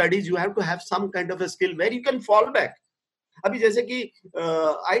than studies, you have to have some kind of a skill where you can fall back. अभी जैसे कि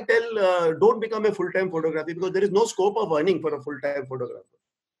I tell don't become a full-time photographer because there is no scope of earning for a full-time photographer.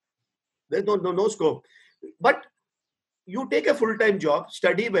 There is no scope. But you take a full-time job,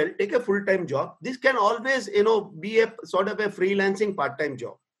 study well, take a full-time job. This can always, be a sort of a freelancing part-time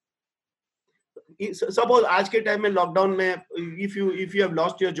job. Suppose आज के time में lockdown में, if you have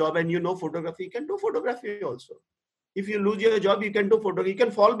lost your job and you know photography, you can do photography also. If you lose your job, you can do photography. You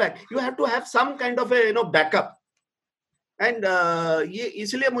can fall back. You have to have some kind of a backup. And ये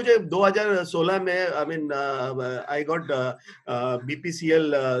इसलिए मुझे 2016 में I got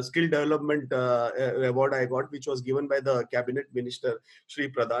BPCL skill development award I got, which was given by the cabinet minister Shri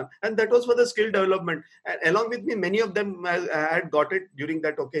Pradhan, and that was for the skill development. And along with me, many of them had got it during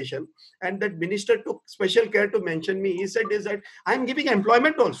that occasion, and that minister took special care to mention me. He said is that I'm giving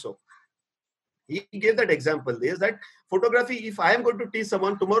employment also. He gave that example is that photography, if I am going to teach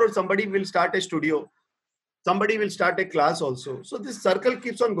someone, tomorrow somebody will start a studio. Somebody will start a class also. So this circle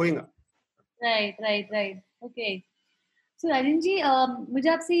keeps on going up. Right. Okay. So Rajan ji, मुझे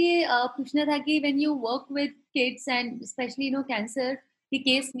आपसे ये पूछना था कि when you work with kids and especially cancer के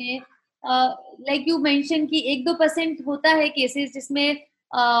case में, like you mentioned कि 1-2% होता है cases जिसमें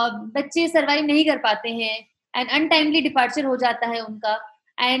बच्चे survive नहीं कर पाते हैं and untimely departure हो जाता है उनका.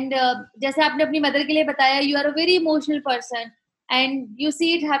 And जैसे आपने अपनी mother के लिए बताया, you are a very emotional person. And you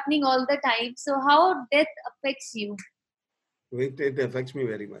see it happening all the time. So how death affects you? It affects me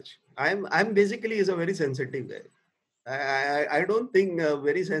very much. I'm basically is a very sensitive guy. I don't think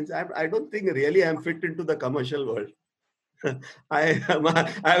very sense. I don't think really I'm fit into the commercial world. I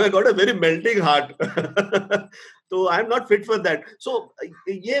have got a very melting heart. So I'm not fit for that. So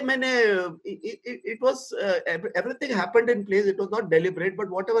ये मैंने it was everything happened in place. It was not deliberate, but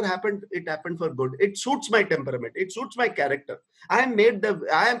whatever happened, it happened for good. It suits my temperament. It suits my character. I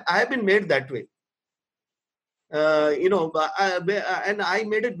have been made that way. And I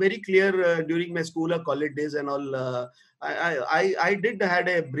made it very clear during my school or college days and all. I did had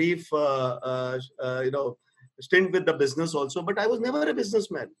a brief, stint with the business also, but I was never a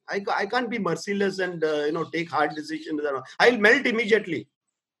businessman. I can't be merciless and take hard decisions. I'll melt immediately.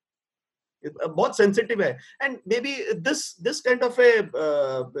 बहुत sensitive है, and maybe this kind of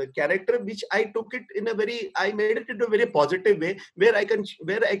a character which I took it in a very, I made it into a very positive way where I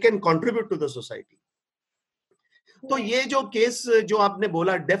can contribute to the society. तो ये जो case जो आपने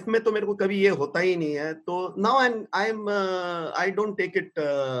बोला, def में तो मेरे को कभी ये होता ही नहीं है, तो now I don't take it,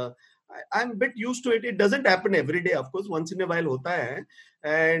 I am bit used to it. It doesn't happen every day, of course once in a while होता है.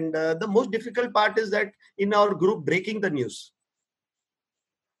 And the most difficult part is that in our group breaking the news.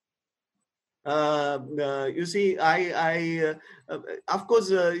 You see, of course,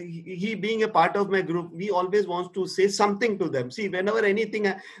 he being a part of my group, we always want to say something to them. See, whenever anything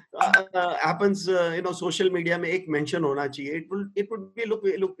happens, social media में एक mention होना चाहिए. It would be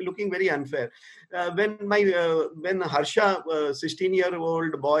looking very unfair. When Harsha,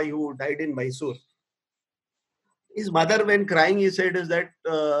 16-year-old boy who died in Mysore, his mother, when crying, he said is that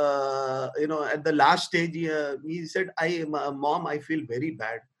at the last stage, he said, Mom, I feel very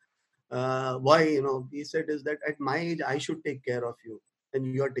bad. Why, he said is that at my age I should take care of you and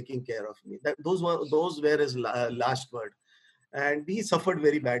you are taking care of me. Those were his last word, and he suffered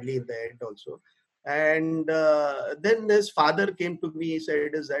very badly in the end also. And then his father came to me. He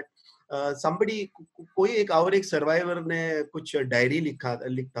said is that somebody, कोई एक survivor ने कुछ diary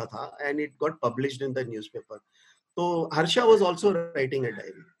लिखता था, and it got published in the newspaper. So Harsha was also writing a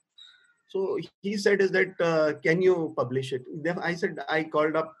diary. So he said is that can you publish it? Then I said, I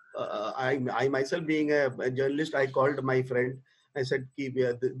called up, I myself being a journalist, I called my friend. I said,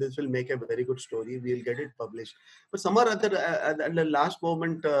 this will make a very good story. We'll get it published. But somewhere other at the last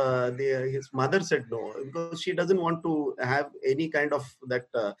moment, his mother said no, because she doesn't want to have any kind of that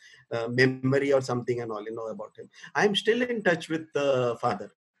memory or something and all, about him. I'm still in touch with the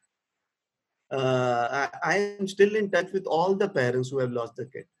father. I am still in touch with all the parents who have lost the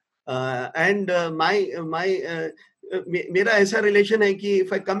kid. And मेरा ऐसा relation है कि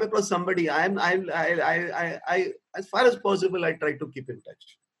if I come across somebody, I as far as possible I try to keep in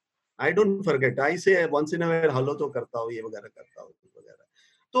touch. I don't forget. I say once in a while hello तो करता हूँ, ये वगैरह करता हूँ वगैरह.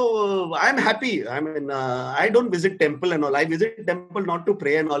 So I'm happy. I mean, I don't visit temple and all. I visit temple not to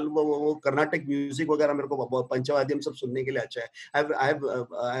pray and all. वो Karnataka music वगैरह मेरे को पंचवाद्यम सब सुनने के लिए अच्छा है.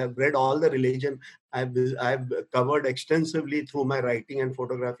 I've read all the religion. I've covered extensively through my writing and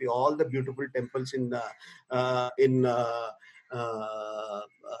photography all the beautiful temples in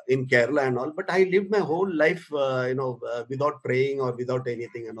Kerala and all. But I lived my whole life, without praying or without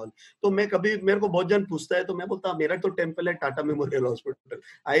anything and all. तो मैं कभी, मेरे को बहुत जन पूछता है तो मैं बोलता मेरा तो टेम्पल है Tata Memorial Hospital.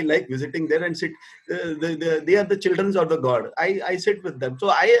 I like visiting there and sit. They are the children of the God. I sit with them. So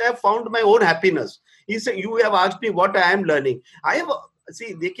I have found my own happiness. He said, you have asked me what I am learning.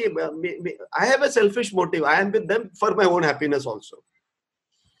 See, देखिए, I have a selfish motive. I am with them for my own happiness also.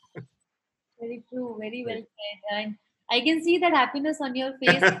 Very true. Very well said. And I can see that happiness on your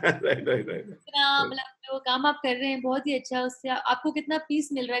face. right. कितना मतलब वो काम आप कर रहे हैं बहुत ही अच्छा, उससे आपको कितना पीस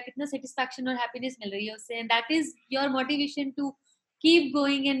मिल रहा है, कितना सेटिस्फैक्शन और हैप्पीनेस मिल रही है उससे, and that is your motivation to keep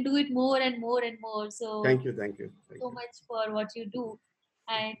going and do it more and more and more. So thank you so much for what you do.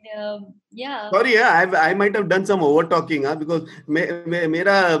 And yeah, sorry, I might have done some over talking, because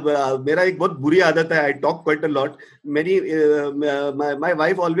मेरा एक बहुत बुरी आदत है. I talk quite a lot. My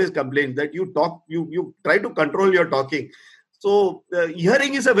wife always complains that you talk, you try to control your talking. So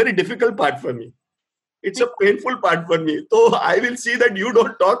hearing is a very difficult part for me. It's a painful part for me. So I will see that you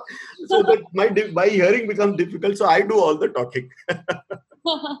don't talk, so that my hearing becomes difficult. So I do all the talking.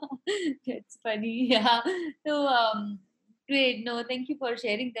 that's funny. Yeah. So great. No, thank you for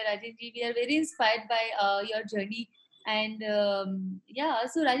sharing that, Rajen ji. We are very inspired by your journey. And yeah,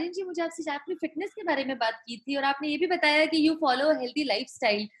 so Rajen ji, मुझे आपसे आपने fitness के बारे में बात की थी और आपने ये भी बताया कि you follow a healthy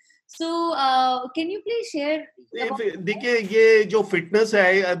lifestyle. So can you please share? देखिए, ये जो फिटनेस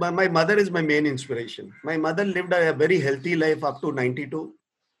है, my mother is my main inspiration. My mother lived a very healthy life up to 92.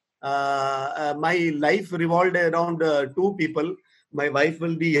 My life revolved around two people. My wife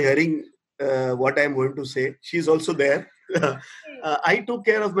will be hearing what I'm going to say. She's also there. I took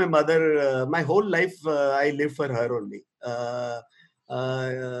care of my mother. My whole life, I lived for her only.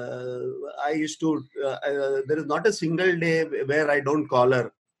 I used to. There is not a single day where I don't call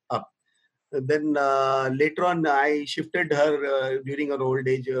her up. Then later on, I shifted her during her old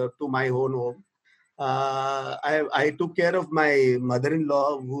age to my own home. I took care of my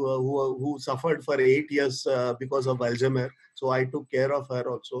mother-in-law who suffered for 8 years because of Alzheimer. So I took care of her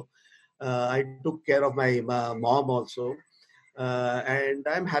also. I took care of my mom also, and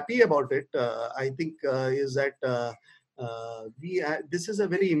I'm happy about it. I think is that this is a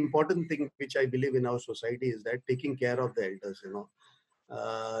very important thing which I believe in our society, is that taking care of the elders.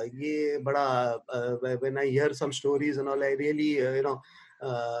 ये बड़ा when I hear some stories and all, I really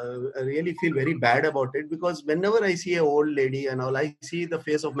I really feel very bad about it, because whenever I see a old lady and all, I see the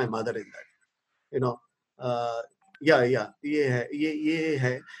face of my mother in that. You know, uh, yeah, ये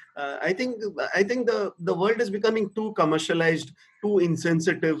है. I think the world is becoming too commercialized, too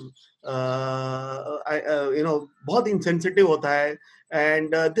insensitive. बहुत insensitive होता है.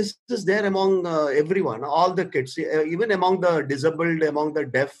 And this is there among everyone, all the kids, even among the disabled, among the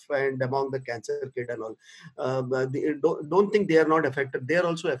deaf, and among the cancer kid and all. Don't think they are not affected. They are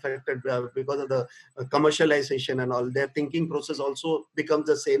also affected because of the commercialization and all. Their thinking process also becomes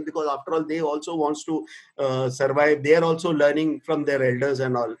the same, because after all, they also wants to survive. They are also learning from their elders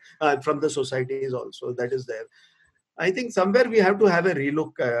and all, from the societies also. That is there. I think somewhere we have to have a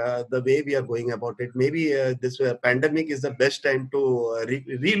relook the way we are going about it. Maybe this pandemic is the best time to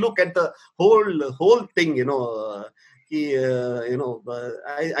relook at the whole thing.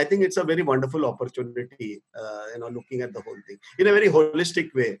 I think it's a very wonderful opportunity. Looking at the whole thing in a very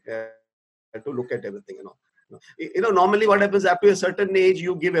holistic way, to look at everything. Normally what happens, after a certain age,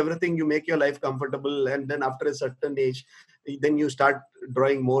 you give everything, you make your life comfortable, and then after a certain age, then you start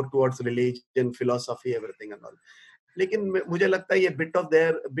drawing more towards religion, philosophy, everything and all. लेकिन मुझे लगता है ये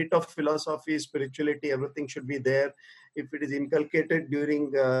bit of philosophy, spirituality, everything should be there. If it is inculcated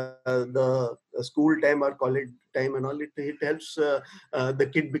during the school time or college time and all, it helps the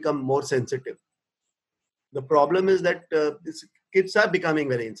kid become more sensitive. The problem is that kids are becoming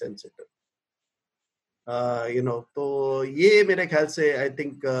very insensitive. तो ये मेरे ख्याल से, I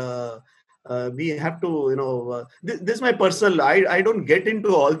think we have to, this is my personal. I don't get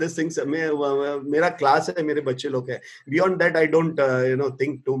into all these things. मेरा class है, मेरे बच्चे लोग हैं. Beyond that, I don't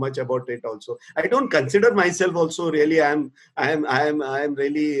think too much about it. Also, I don't consider myself also really. I am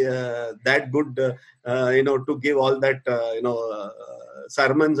really that good to give all that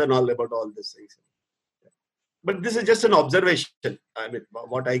sermons and all about all these things. But this is just an observation. I mean,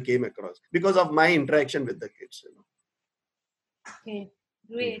 what I came across because of my interaction with the kids. Okay,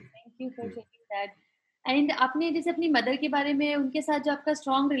 great. Thank you for sharing that. And आपने जैसे अपनी mother के बारे में, उनके साथ जो आपका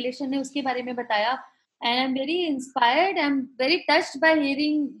strong relation है उसके बारे में बताया, and I'm very inspired. I'm very touched by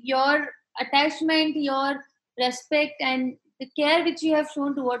hearing your attachment, your respect, and the care which you have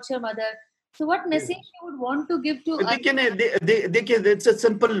shown towards your mother. So, what message you would want to give to us? It's a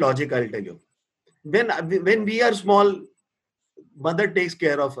simple logic. I'll tell you. When we are small, mother takes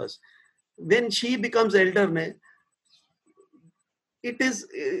care of us. When she becomes elder,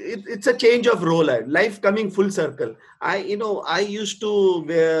 it's a change of role. Life coming full circle. I used to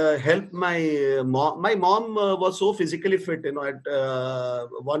help my mom. My mom was so physically fit. At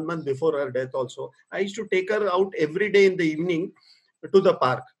 1 month before her death, also I used to take her out every day in the evening to the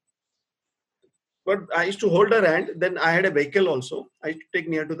park. But I used to hold her hand. Then I had a vehicle also. I used to take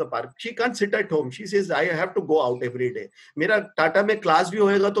near to the park. She can't sit at home. She says, I have to go out every day. मेरा टाटा में class भी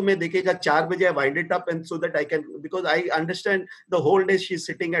होएगा तो मैं देखेगा 4 बजे I wind it up, and so that I can, because I understand the whole day she's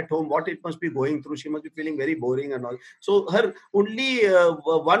sitting at home, what it must be going through. She must be feeling very boring and all. So her only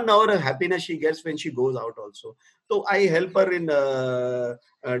 1 hour of happiness she gets when she goes out also. So I help her in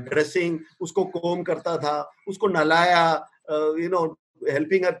dressing. उसको comb करता था, उसको नलाया,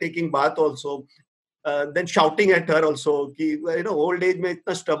 helping her taking bath also. Then shouting at her also कि old age में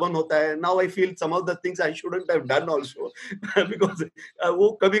इतना stubborn होता है. Now I feel some of the things I shouldn't have done also because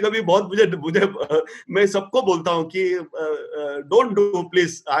वो कभी-कभी बहुत मुझे मैं सबको बोलता हूँ कि don't do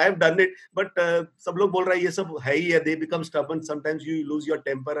please, I have done it, but सब लोग बोल रहा है ये सब है ही है, they become stubborn, sometimes you lose your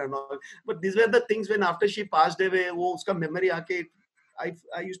temper and all. But these were the things when after she passed away, वो उसका memory आके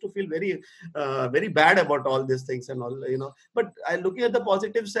I used to feel very bad about all these things and all. But looking at the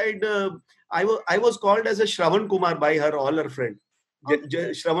positive side, I was called as a Shravan Kumar by all her friend.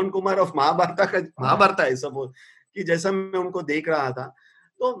 Shravan Kumar of Mahabharata है सब वो, कि जैसा मैं उनको देख रहा था,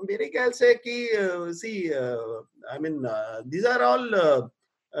 तो मेरे ख्याल से कि see, I mean, these are all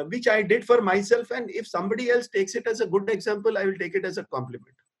which I did for myself, and if somebody else takes it as a good example, I will take it as a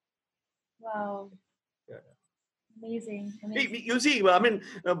compliment. Wow. Yeah. Amazing, amazing. You see, I mean,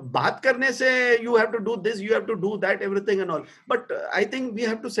 बात करने से you have to do this, you have to do that, everything and all. But I think we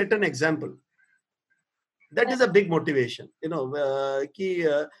have to set an example. That is a big motivation, they I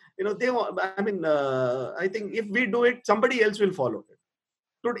mean, I think if we do it, somebody else will follow it.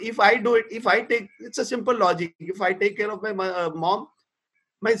 So if I do it, if I take, it's a simple logic. If I take care of my mom,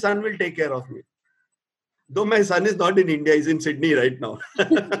 my son will take care of me. Though my son is not in India, he's in Sydney right now.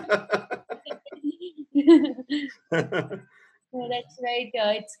 No, that's right.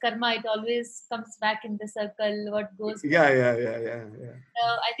 It's karma. It always comes back in the circle. What goes Yeah.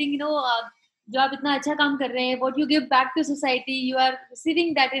 I think जो आप इतना अच्छा काम कर रहे हैं, what you give back to society, you are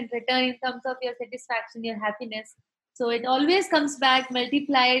receiving that in return in terms of your satisfaction, your happiness. So it always comes back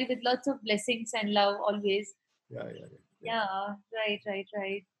multiplied with lots of blessings and love always. Yeah. Yeah, right.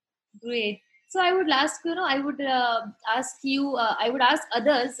 Great. So I would ask, I would ask you, I would ask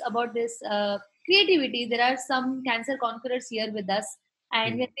others about this creativity. There are some cancer conquerors here with us,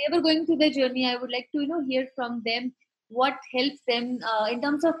 and when they were going through their journey, I would like to, hear from them what helps them in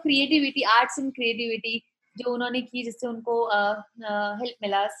terms of creativity, arts and creativity, जो उन्होंने की जिससे उनको help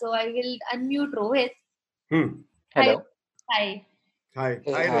मिला. So I will unmute Rohit. Hi. Hello. Hi. Hi.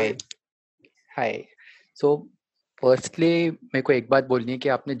 Hey, Hi, hi. Rohit. Hi. So, firstly मेरे को एक बात बोलनी है कि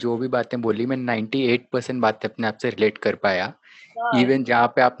आपने जो भी बातें बोली, मैं 98% बातें अपने आप से रिलेट कर पाया. God. इवन जहाँ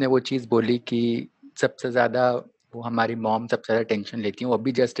पे आपने वो चीज़ बोली कि सबसे ज़्यादा वो हमारी मॉम सबसे ज़्यादा टेंशन लेती हैं, वो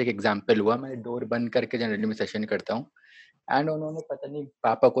भी जस्ट एक एग्जांपल हुआ. मैं डोर बंद करके जनरली मैं सेशन करता हूँ, एंड उन्होंने पता नहीं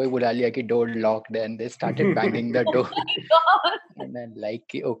पापा को ही बुला लिया कि door locked, and they started banging the Oh door, my God. And I like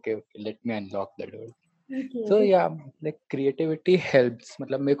कि okay let me unlock the door. Okay. So yeah like creativity helps,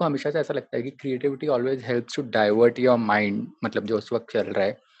 मतलब मेरे को हमेशा से ऐसा लगता है कि creativity always helps to divert your mind, मतलब जो उस वक्त चल रहा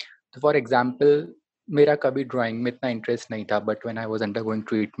है. तो फॉर एग्जांपल मेरा कभी ड्राइंग में इतना इंटरेस्ट नहीं था, but when I was undergoing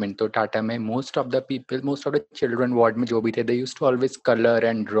treatment तो टाटा में most of the children ward में जो भी थे, they used to always colour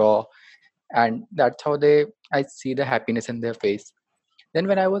and draw, and that's how they I see the happiness in their face. Then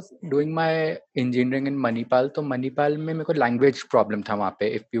when I was doing my engineering in Manipal, तो मणिपाल में मेरे को language problem था वहाँ पे.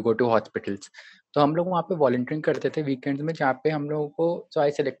 If you go to hospitals, तो हम लोग वहाँ पे वॉलंटियरिंग करते थे वीकेंड्स में, जहाँ पे हम लोगों को, so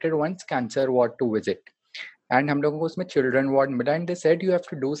I selected once cancer ward to visit, and हम लोगों को उसमें चिल्ड्रन वार्ड मिला, and they said you have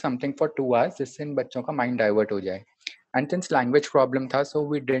to do something for 2 hours जिससे इन बच्चों का माइंड डाइवर्ट हो जाए. एंड सिंस लैंग्वेज प्रॉब्लम था, so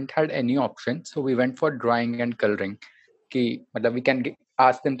we didn't had any option, so we went for drawing and colouring, कि मतलब we can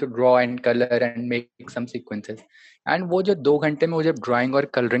ask them to draw and colour and make some sequences. And वो जो 2 घंटे में वो जब ड्राइंग और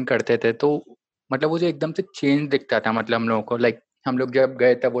कलरिंग करते थे, तो मतलब वो जो एकदम से चेंज दिखता था, मतलब हम लोगों को, लाइक हम लोग जब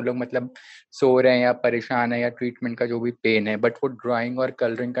गए थे वो लोग मतलब सो रहे हैं या परेशान है या ट्रीटमेंट का जो भी पेन है, बट वो ड्राइंग और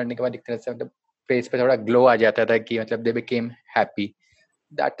कलरिंग करने के बाद एक तरह से मतलब फेस पे थोड़ा ग्लो आ जाता था कि मतलब they became happy.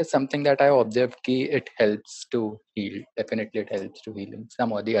 That is something that I observe कि it helps to heal. Definitely it helps to heal in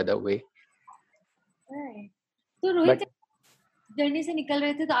some और द अदर वे. Right. तो रोहित बट जर्नी से निकल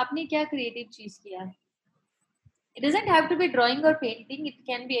रहे थे तो आपने क्या क्रिएटिव चीज किया? It doesn't have to be drawing or painting. It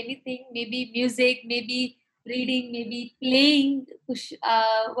can be anything. Maybe music, maybe reading, maybe playing. कुछ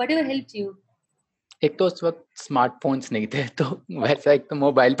whatever helped you. एक तो उस वक्त स्मार्टफोन्स नहीं थे, तो वैसा एक तो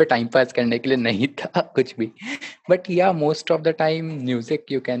मोबाइल पे टाइम पास करने के लिए नहीं था कुछ भी. But yeah most of the time music,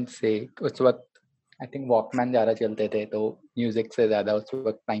 you can say. उस वक्त आई थिंक वॉकमैन ज़्यादा चलते थे, तो म्यूजिक से ज़्यादा उस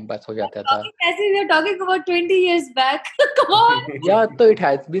वक्त टाइम पास हो जाता था. Talking as if you're talking about 20 years back. Come on. Yeah तो it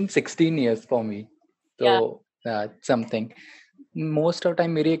has been 16 years for me, तो Yeah. Something. Most of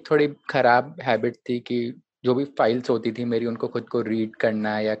time मेरी एक थोड़ी खराब हैबिट थी कि जो भी फाइल्स होती थी मेरी, उनको खुद को रीड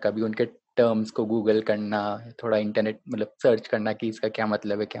करना या कभी उनके टर्म्स को गूगल करना, थोड़ा इंटरनेट मतलब सर्च करना कि इसका क्या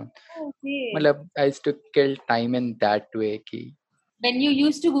मतलब है, क्या Okay. मतलब I used to kill time in that way कि When you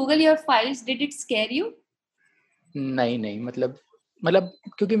used to Google your files, did it scare you? नहीं मतलब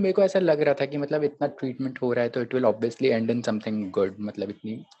क्योंकि मेरे को ऐसा लग रहा था कि मतलब इतना ट्रीटमेंट हो रहा है तो it will obviously and in something good. मतलब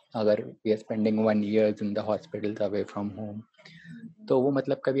इतनी, अगर we are spending 1 year in the hospitals away from home, तो वो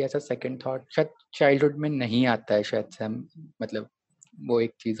मतलब कभी ऐसा सेकंड थॉट शायद चाइल्डहुड में नहीं आता है शायद से. हम मतलब वो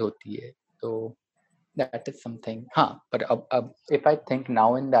एक चीज़ होती है, तो दैट इज समथिंग. हाँ, पर अब if I think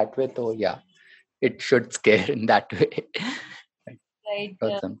now in that way, तो yeah it should scare in that way. Right.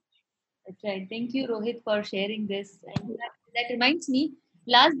 Awesome. That's right. Thank you, Rohit, for sharing this. And that reminds me,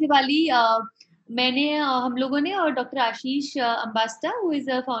 last Diwali, मैंने हम लोगों ने और doctor Ashish Ambasta, who is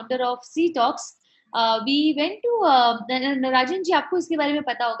a founder of C Talks, we went to Rajan ji, आपको इसके बारे में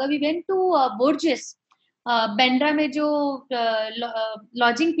पता होगा. We went to Borges, Bandra में जो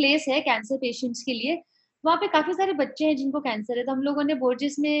लॉजिंग प्लेस है कैंसर पेशेंट्स के लिए. वहाँ पे काफी सारे बच्चे हैं जिनको कैंसर है. तो हम लोगों ने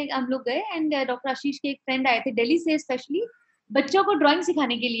बोर्जेस में हम लोग गए, एंड डॉक्टर आशीष के एक फ्रेंड आए थे दिल्ली से स्पेशली बच्चों को ड्राइंग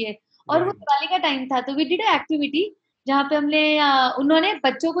सिखाने के लिए. और वो Right. दिवाली का टाइम था, तो वी डिड अ एक्टिविटी. जहाँ पे हमने उन्होंने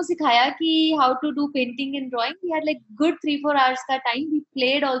बच्चों को सिखाया कि how to do painting and drawing. We had like good 3-4 hours का time. We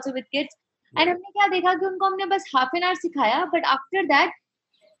played also with kids and हमने क्या देखा कि उनको हमने बस हाफ एन आवर सिखाया, but after that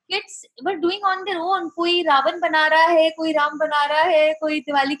kids were doing on their own. कोई रावण बना रहा है, कोई राम बना रहा है, कोई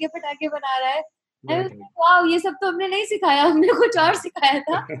दिवाली के पटाखे बना रहा है. Right, वाओ, ये सब तो हमने नहीं सिखाया, हमने कुछ और सिखाया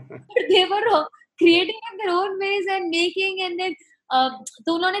था. But they were creating in their own ways and making. And then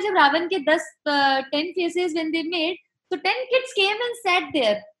तो उन्होंने जब रावण के 10 faces when they made, so 10 kids came and sat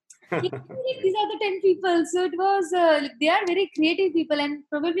there. These are the 10 people. So it was, they are very creative people, and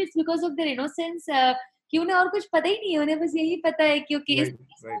probably it's because of their innocence. कि उन्हें और कुछ पता ही नहीं है, उन्हें बस यही पता है कि okay,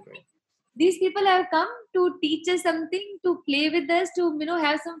 right. these people have come to teach us something, to play with us, to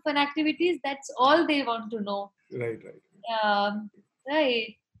have some fun activities. That's all they want to know. Right.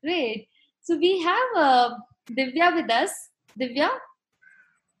 Right, great. So we have Divya with us. Divya?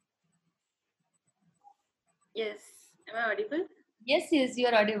 Yes. Am I audible? Yes,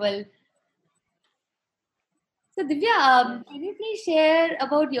 you're audible. So Divya, can you please share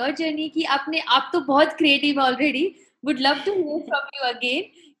about your journey? कि आप तो बहुत creative already. Would love to hear from you again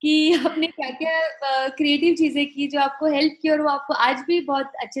कि आपने क्या-क्या creative चीजें की जो आपको help की और वो आपको आज भी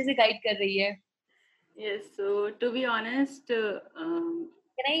बहुत अच्छे से guide कर रही है. Yes. So to be honest,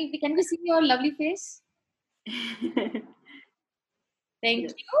 Can we see your lovely face? Thank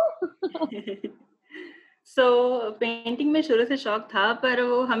you. So painting में शुरू से शौक था, पर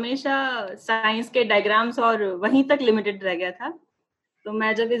वो हमेशा साइंस के डायग्राम्स और वहीं तक लिमिटेड रह गया था. तो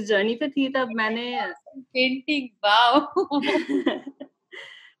मैं जब इस जर्नी पे थी तब मैंने पेंटिंग, वाओ.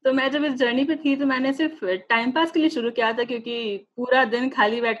 तो मैं जब इस जर्नी पे थी तो मैंने सिर्फ टाइम पास के लिए शुरू किया था, क्योंकि पूरा दिन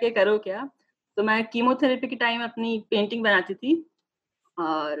खाली बैठ के करो क्या. तो मैं कीमोथेरेपी के टाइम अपनी पेंटिंग बनाती थी,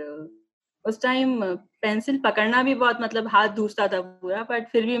 और उस टाइम पेंसिल पकड़ना भी बहुत, मतलब हाथ दूसता था पूरा, बट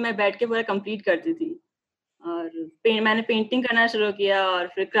फिर भी मैं बैठ के पूरा कंप्लीट करती थी. और मैंने पेंटिंग करना शुरू किया और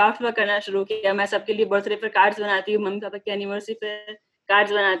फिर क्राफ्ट वर्क करना शुरू किया. मैं सबके लिए बर्थडे पर कार्ड्स बनाती हूँ, मम्मी पापा की एनिवर्सरी पे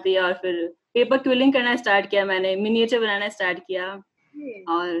कार्ड्स बनाती है, और फिर पेपर क्विलिंग करना स्टार्ट किया मैंने, मिनिएचर बनाना स्टार्ट किया,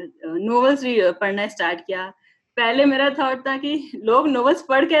 और नोवेल्स भी पढ़ना स्टार्ट किया. पहले मेरा थॉट था कि लोग नोवेल्स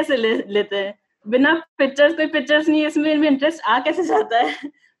पढ़ कैसे लेते हैं बिना पिक्चर्स, कोई पिक्चर्स नहीं, इसमें इंटरेस्ट आ कैसे जाता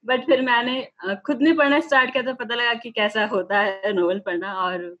है. बट फिर मैंने खुद ने पढ़ना स्टार्ट किया तो पता लगा कि कैसा होता है नोवेल पढ़ना,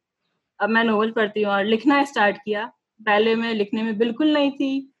 और अब मैं नोवेल पढ़ती हूँ और लिखना स्टार्ट किया. पहले मैं लिखने में बिल्कुल नहीं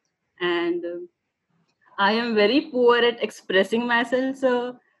थी, and I am very poor at expressing myself.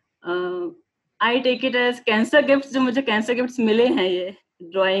 So I take it as cancer gifts. जो मुझे कैंसर गिफ्ट्स मिले हैं, ये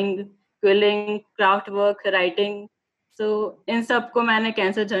drawing, quilling, craft work, writing, so इन सब को मैंने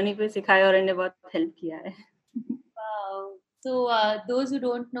कैंसर जर्नी पे सिखाया और इन्हें बहुत हेल्प किया है. Wow. So those who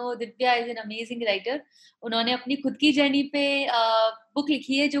don't know, Divya is an amazing writer. उन्होंने अपनी खुद की जर्नी पे बुक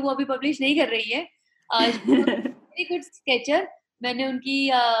लिखी है जो वो अभी पब्लिश नहीं कर रही है. Very good sketcher. मैंने उनकी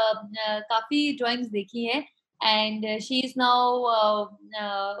काफी ड्राइंग्स देखी हैं, and she is now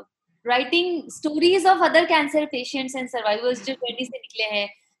writing stories of other cancer patients and survivors जो जर्नी से निकले हैं.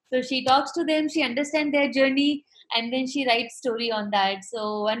 So she talks to them, she understands their journey, and then she writes story on that. So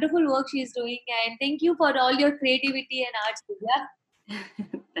wonderful work she is doing, and thank you for all your creativity and arts, Divya.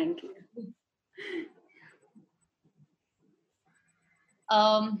 Thank you.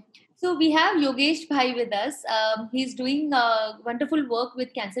 So we have Yogesh Bhai with us. He's doing wonderful work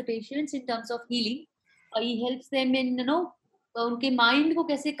with cancer patients in terms of healing. He helps them in उनके mind को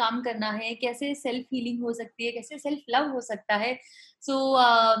कैसे काम करना है, कैसे self healing हो सकती है, कैसे सेल्फ लव हो सकता है. So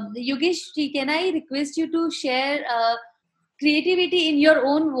Yogesh ji, can I request you to share creativity in your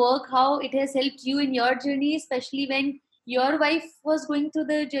own work, how it has helped you in your journey, especially when your wife was going through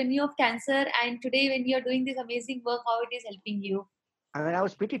the journey of cancer, and today when you're doing this amazing work, how it is helping you? I mean, I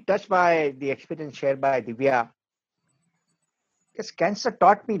was pretty touched by the experience shared by Divya. Because cancer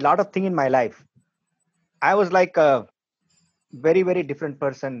taught me a lot of things in my life. I was like a very, very different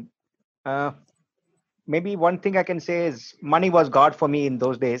person. Maybe one thing I can say is money was God for me in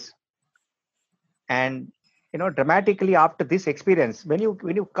those days. And dramatically after this experience, when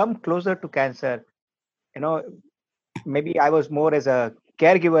you come closer to cancer, maybe I was more as a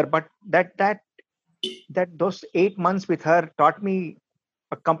caregiver, but that those 8 months with her taught me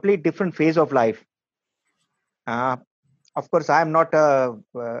a complete different phase of life. Of course, I am not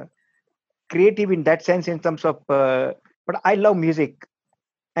creative in that sense in terms of, but I love music,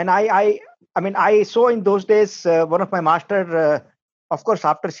 and I mean, I saw in those days one of my master, of course,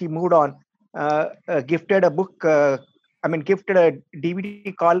 after she moved on, gifted a book. Gifted a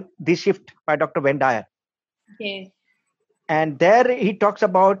DVD called "This Shift" by Dr. Dyer. Okay. And there he talks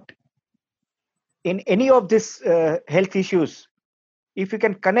about in any of these health issues, if you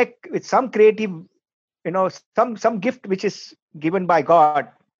can connect with some creative some gift which is given by God,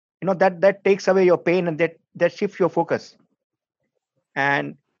 that takes away your pain, and that shifts your focus.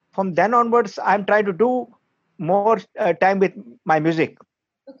 And from then onwards, I'm trying to do more time with my music.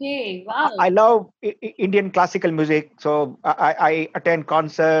 Okay, I, wow. I love Indian classical music, so I attend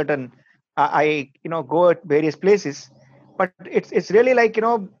concert, and I go at various places. But it's really like,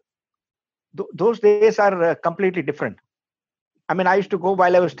 those days are completely different. I mean, I used to go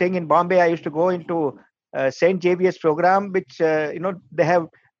while I was staying in Bombay. I used to go into Saint Xavier's program, which they have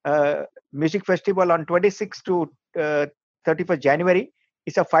music festival on 26th to 31st January.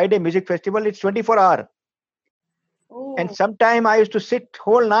 It's a 5-day music festival. It's 24-hour, and Oh, sometime I used to sit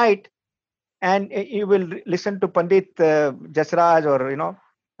whole night, and you will listen to Pandit Jasraj,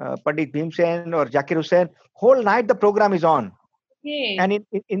 or Pandit Bhimsen or Zakir Hussain. Whole night the program is on, and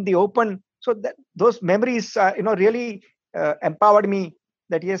okay. in the open. So that those memories really empowered me,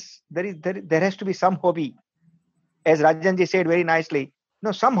 that yes, there has to be some hobby, as Rajanji said very nicely.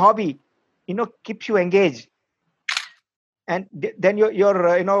 Some hobby keeps you engaged, and then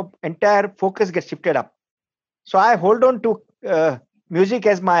your entire focus gets shifted up. So I hold on to music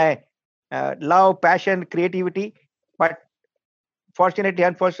as my love, passion, creativity. But fortunately,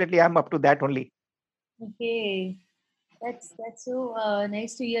 unfortunately, I'm up to that only. Okay. That's so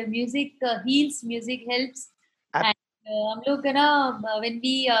nice to hear. Music heals, music helps. Ab- And हम लोग है ना, when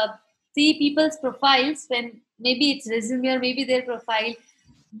we see people's profiles, when maybe it's resume or maybe their profile,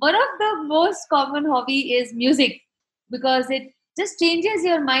 one of the most common hobby is music, because it just changes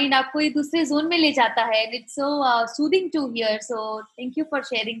your mind. आपको एक दूसरे zone में ले जाता है, and it's so soothing to hear. So thank you for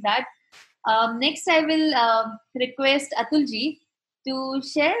sharing that. Next, I will request Atul ji to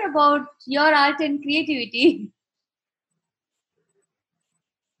share about your art and creativity.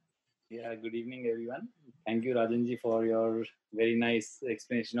 Yeah, good evening, everyone. Thank you, Rajanji, for your very nice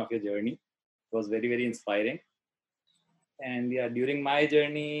explanation of your journey. It was very, very inspiring. And yeah, during my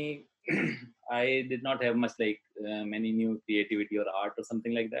journey, I did not have much like many new creativity or art or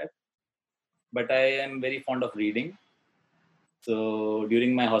something like that. But I am very fond of reading. So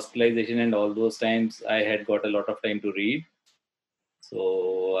during my hospitalization and all those times, I had got a lot of time to read.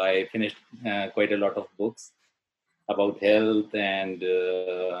 So I finished quite a lot of books about health and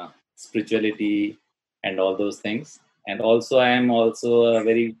spirituality and all those things. And also, I am also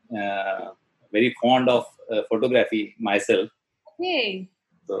very fond of photography myself. Okay.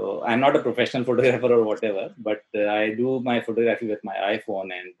 So I'm not a professional photographer or whatever, but I do my photography with my iPhone.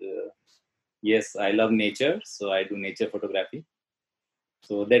 And yes, I love nature, so I do nature photography.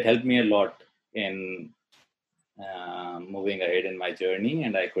 So that helped me a lot in moving ahead in my journey,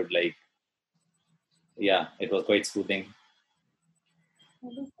 and I could yeah, it was quite soothing.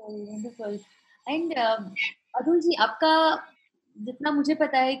 Wonderful, wonderful. And Atul ji, आपका जितना मुझे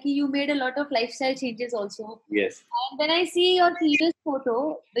पता है कि you made a lot of lifestyle changes also. Yes. And when I see your previous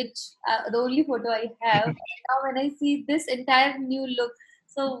photo, which the only photo I have, and now when I see this entire new look,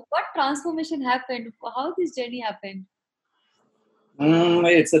 so what transformation happened? How this journey happened?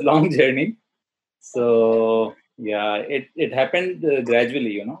 It's a long journey. So yeah, it happened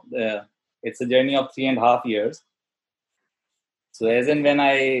gradually. It's a journey of 3.5 years. So as and when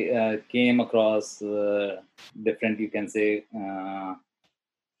I came across different, you can say,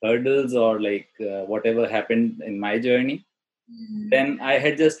 hurdles or whatever happened in my journey, then I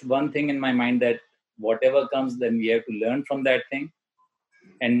had just one thing in my mind, that whatever comes, then we have to learn from that thing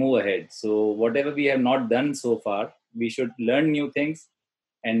and move ahead. So whatever we have not done so far, we should learn new things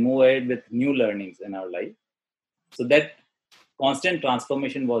and move ahead with new learnings in our life. So that constant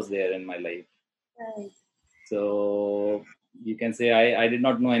transformation was there in my life. Right. So you can say I did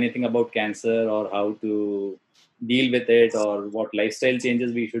not know anything about cancer or how to deal with it or what lifestyle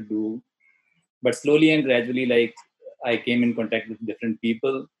changes we should do. But slowly and gradually, I came in contact with different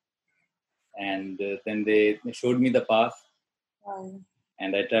people, and then they showed me the path, Wow.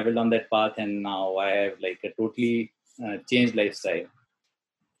 and I traveled on that path, and now I have a totally changed lifestyle.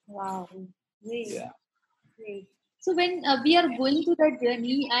 Wow. Great. Yeah. Great. So when we are going through that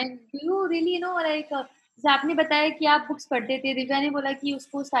journey, and do you really like जैसे आपने बताया कि आप books पढ़ते थे, दिव्या ने बोला कि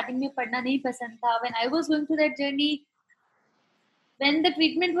उसको स्टार्टिंग में पढ़ना नहीं पसंद था. When I was going through that journey, when the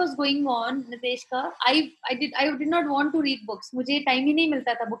treatment was going on, Nitesh का, I did not want to read books. मुझे टाइम ही नहीं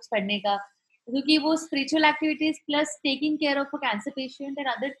मिलता था बुक्स पढ़ने का, क्योंकि वो spiritual activities plus taking care of a cancer patient and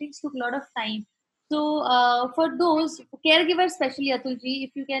other things took a lot of time. So for those caregivers, especially Atul ji,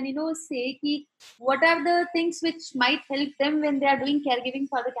 if you can say ki, what are the things which might help them when they are doing caregiving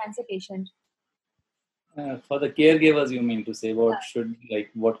for the cancer patient? For the caregivers, you mean to say, what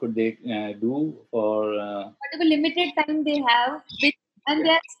could they do for? Whatever limited time they have, which and they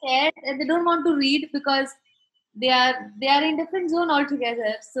are scared and they don't want to read because they are in different zone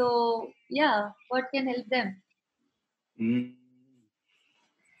altogether. So yeah, what can help them? Mm.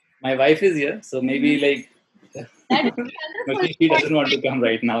 My wife is here, so maybe like That is no, wonderful. she doesn't want to come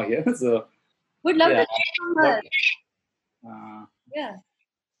right now here. So Would love to yeah, hear from what, her. uh, Yeah.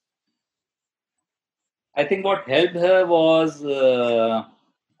 I think what helped her was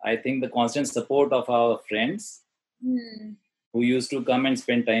I think the constant support of our friends Hmm. who used to come and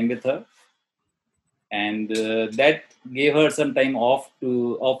spend time with her, and that gave her some time off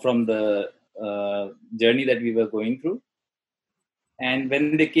from the journey that we were going through. And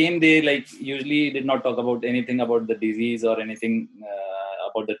when they came, they like usually did not talk about anything about the disease or anything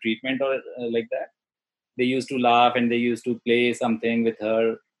about the treatment or like that. They used to laugh and they used to play something with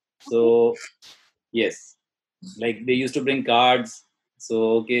her. Okay. So yes, like they used to bring cards. So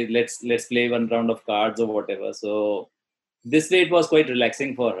okay, let's play one round of cards or whatever. So this way it was quite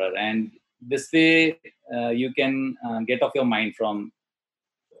relaxing for her, and this way you can get off your mind from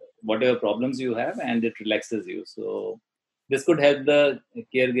whatever problems you have, and it relaxes you. So this could help the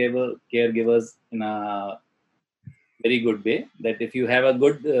caregivers in a very good way, that if you have a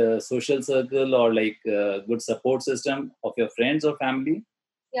good social circle or like good support system of your friends or family,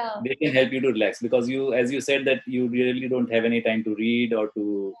 Yeah. they can help you to relax, because you, as you said, that you really don't have any time to read or to,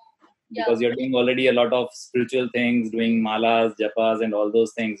 Yeah. because you're doing already a lot of spiritual things, doing malas, japas and all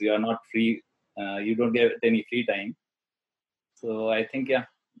those things. You are not free, you don't get any free time. So I think yeah,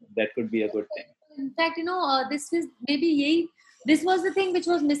 that could be a good thing. In fact, this was the thing which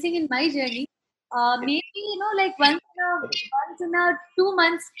was missing in my journey. Maybe like once in a 2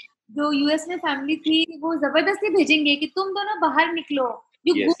 months जो US में family थी वो जबरदस्ती भेजेंगे कि तुम दोनों बाहर निकलो,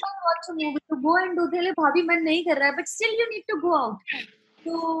 you go Yes, and watch a movie, you go and do the भाभी मन नहीं कर रहा है, but still you need to go out.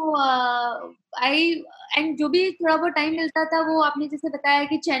 तो आई एंड जो भी थोड़ा बहुत टाइम मिलता था वो आपने जैसे बताया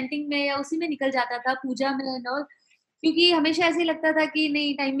कि चैंटिंग में या उसी में निकल जाता था, पूजा में एंड ऑल, क्योंकि हमेशा ऐसे ही लगता था कि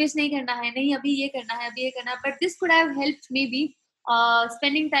नहीं टाइम वेस्ट नहीं करना है, नहीं अभी ये करना है, अभी ये करना है, but this could have helped may be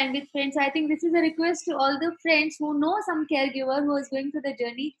spending time with friends. I think this is a request to all the friends who know some caregiver who is going through the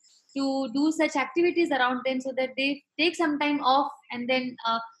journey to do such activities around them so that they take some time off and then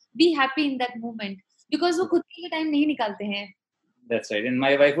be happy in that moment, because वो खुद के लिए time नहीं निकालते हैं. that's right. And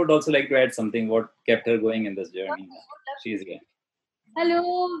my wife would also like to add something what kept her going in this journey. She's here.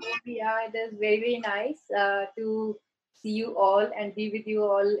 Hello. Yeah, it is very, very nice to see you all and be with you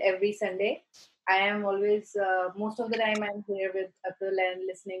all every Sunday. I am always, most of the time, I'm here with Atul and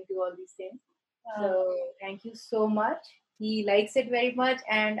listening to all these things. So thank you so much. He likes it very much,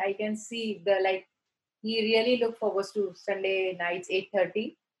 and I can see he really look forward to Sunday nights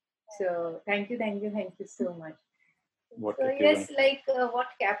 8:30. So thank you so much. What So kept you yes, going? what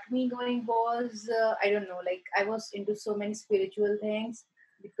kept me going was I don't know, like I was into so many spiritual things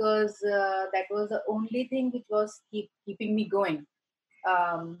because that was the only thing which was keeping me going.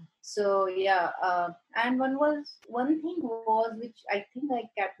 So yeah, and one thing was which I think I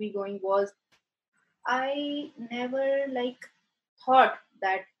kept me going was I never thought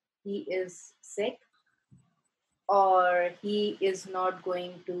that he is sick or he is not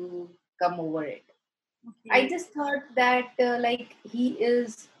going to come over it. I just thought that he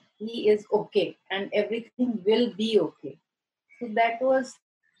is okay and everything will be okay. So that was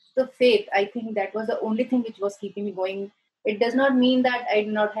the faith. I think that was the only thing which was keeping me going. It does not mean that I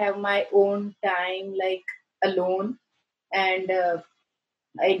do not have my own time alone, and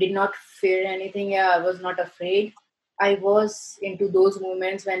I did not fear anything. Yeah, I was not afraid. I was into those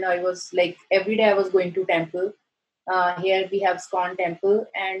moments when I was every day I was going to temple. Here we have Scon Temple,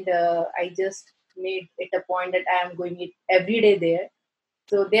 and I just made it a point that I am going it every day there.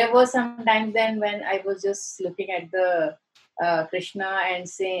 So there was some times then when I was just looking at the Krishna and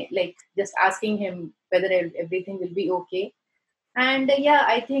saying, just asking him whether everything will be okay. And yeah,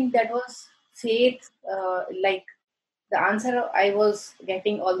 I think that was faith. The answer I was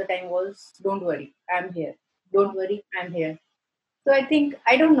getting all the time was, "Don't worry, I'm here. Don't worry, I'm here." So I think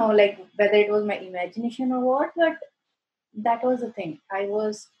I don't know, whether it was my imagination or what, but that was the thing. I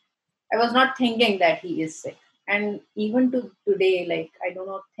was not thinking that he is sick, and even to today, I do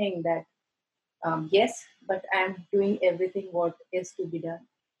not think that. Yes, but I'm doing everything what is to be done.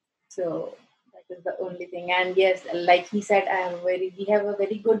 So that is the only thing. And yes, like he said, we have a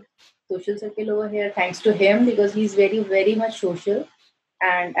very good social circle over here, thanks to him, because he's very, very much social,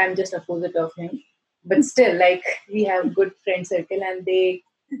 and I'm just opposite of him. But still, we have good friend circle, and they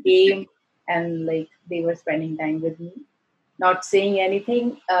came and they were spending time with me, not saying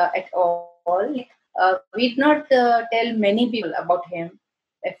anything at all. We did not tell many people about him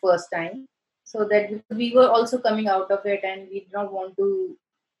at first time. so that we were also coming out of it, and we did not want to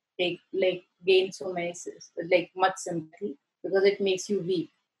gain so many much sympathy, because it makes you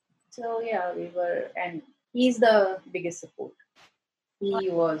weak. So yeah, we were, and he's the biggest support. He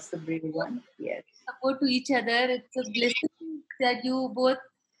was the brave one. Yes. Support to each other. It's a blessing that you both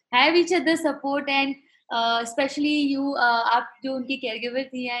have each other's support, and especially you, आप जो उनकी caregiver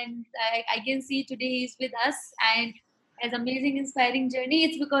थी, and I can see today he's with us and has amazing, inspiring journey.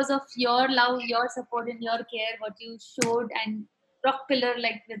 It's because of your love, your support, and your care, what you showed, and rock pillar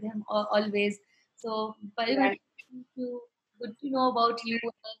like with him always. So very Yeah. good to know about you.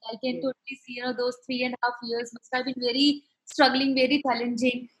 And I can totally see, those 3.5 years must have been very struggling, very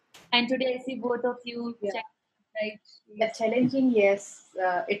challenging. And today I see both of you, Yeah. right? Yeah, challenging, yes,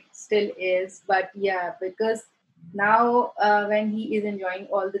 it still is. But yeah, because now when he is enjoying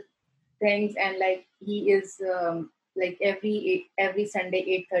all the things, and he is every Sunday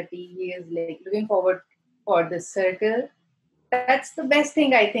 8:30, he is looking forward for the circle. That's the best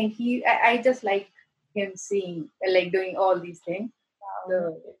thing, I think. I just like him seeing, doing all these things. So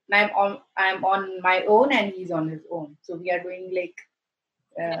I'm on my own, and he's on his own. So we are doing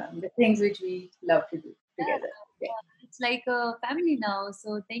the things which we love to do together. Yeah. It's like a family now.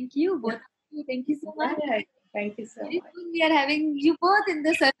 So thank you both. Of you. Thank you so much. Yeah, thank you so Very much. soon we are having you both in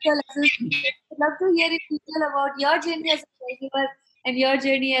the circle. I'd love to hear in detail about your journey as a caregiver and your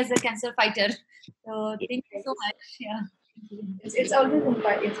journey as a cancer fighter. So thank you so much. Yeah. It's always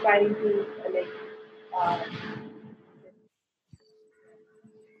inspiring to uh,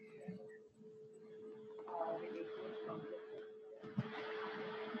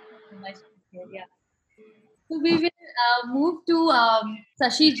 So much. Yeah. So we will move to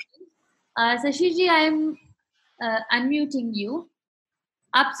Sashi ji. Sashi ji, I am unmuting you.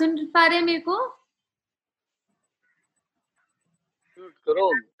 आप सुन पा रहे हैं मेरे को?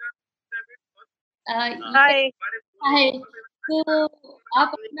 हाय हाय। तो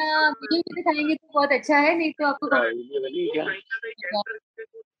आप अपना video भी दिखाएंगे तो बहुत अच्छा है, नहीं तो आपको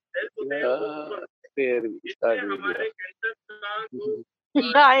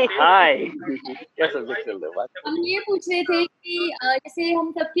हाय हाय क्या सब्जेक्ट चल रहा है? हम ये पूछ रहे थे कि जैसे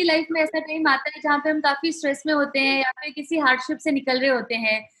हम सबकी लाइफ में ऐसा टाइम आता है जहाँ पे हम काफी स्ट्रेस में होते हैं या फिर किसी हार्डशिप से निकल रहे होते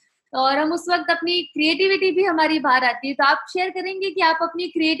हैं, और हम उस वक्त अपनी क्रिएटिविटी भी हमारी बाहर आती है। तो आप शेयर करेंगे कि आप अपनी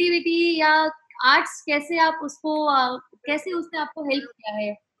क्रिएटिविटी या आर्ट्स कैसे आप उसको कैसे उसने आपको हेल्प किया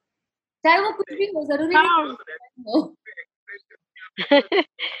है, चाहे वो कुछ भी हो, जरूरी नहीं हो।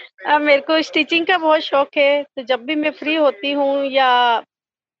 मेरे को स्टिचिंग का बहुत शौक है, तो जब भी मैं फ्री होती हूँ या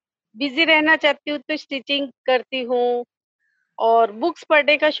बिजी रहना चाहती हूँ तो स्टिचिंग करती हूँ, और बुक्स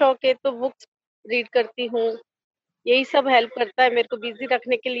पढ़ने का शौक है तो बुक्स रीड करती हूँ। यही सब हेल्प करता है मेरे को बिजी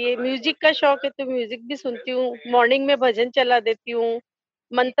रखने के लिए। म्यूजिक का शौक है तो म्यूजिक भी सुनती हूँ, मॉर्निंग में भजन चला देती हूँ,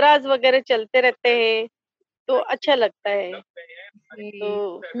 मंत्रास वगैरह चलते रहते हैं तो अच्छा लगता है।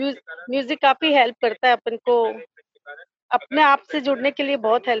 तो म्यूजिक काफी हेल्प करता है अपन को, अपने आप से जुड़ने के लिए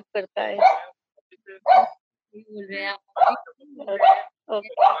बहुत हेल्प करता है। बोल रहे हैं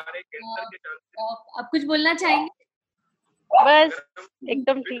आप कुछ बोलना चाहेंगे? बस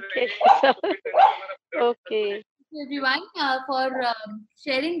एकदम ठीक है सब। Okay everyone for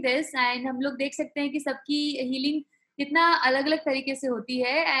sharing this, and हम लोग देख सकते हैं कि सबकी हीलिंग कितना अलग अलग तरीके से होती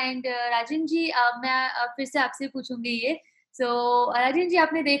है। एंड राजन जी, मैं फिर से आपसे पूछूंगी ये। सो राजन जी,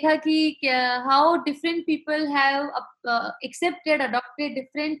 आपने देखा कि how different people have accepted, adopted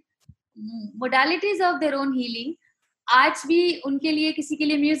different modalities of their own healing. आज भी उनके लिए, किसी के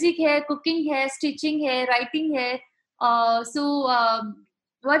लिए म्यूजिक है, कुकिंग है, स्टिचिंग है, राइटिंग है। सो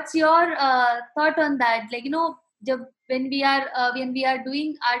what's your thought on that? Jab when we are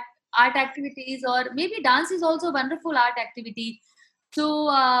doing art activities, or maybe dance is also a wonderful art activity. So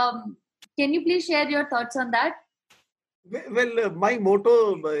can you please share your thoughts on that? Well, my motto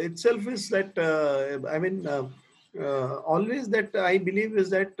itself is that always that I believe is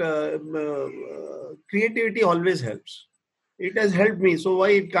that creativity always helps. It has helped me, so why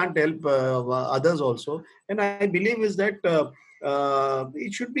it can't help others also? And I believe is that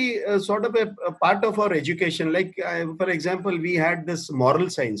it should be sort of a part of our education. Like, for example, we had this moral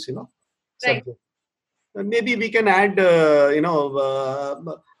science, Right. subject. Maybe we can add,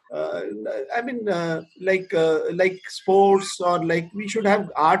 like sports, or like we should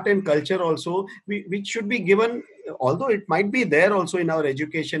have art and culture also, which should be given, although it might be there also in our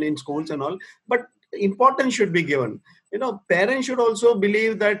education in schools and all, but importance should be given. Parents should also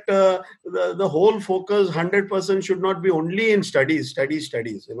believe that the whole focus 100% should not be only in studies.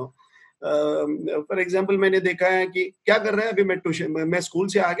 For example, मैंने देखा है कि क्या कर रहा है अभी, मैं स्कूल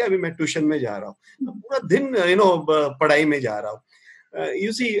से आ गया, अभी मैं ट्यूशन में जा रहा हूँ, पूरा दिन पढ़ाई में जा रहा हूँ।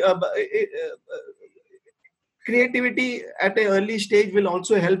 You see, creativity at an early stage will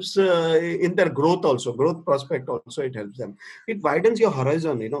also helps in their growth also, growth prospect also. It helps them. It widens your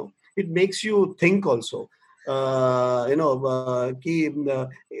horizon, it makes you think also.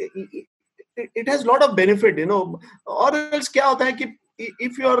 It has a lot of benefit, or else kya hota hai ki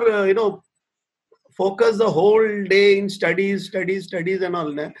if you're focus the whole day in studies and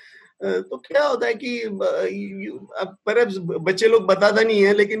all ना, तो क्या होता है कि perhaps बच्चे लोग बताता नहीं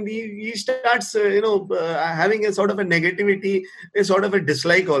है, लेकिन he starts having a sort of a negativity, a sort of a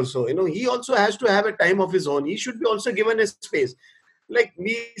dislike also. He also has to have a time of his own. He should be also given a space. Like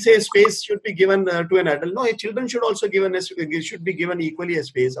we say, space should be given to an adult. No, children should also should be given equally a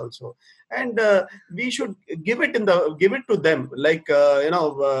space also, and we should give it to them. Like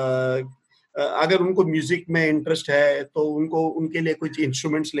अगर उनको music में interest है तो उनको उनके लिए कुछ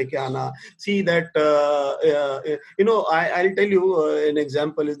instruments लेके आना. See that I'll tell you an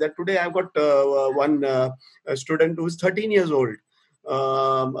example is that today I've got one student who is 13 years old,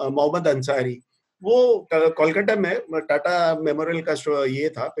 Mohammad Ansari. वो कोलकाता में टाटा मेमोरियल का ये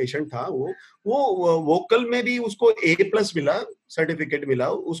था, पेशेंट था. वो वोकल में भी उसको A+ मिला, सर्टिफिकेट मिला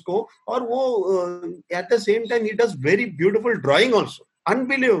उसको, और वो एट द सेम टाइम ही does very beautiful drawing also.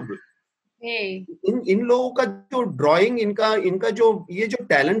 Unbelievable. इन लोगों का जो ड्राइंग, इनका जो ये जो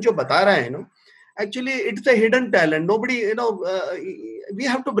टैलेंट जो बता रहा है actually it's a hidden talent. Nobody, we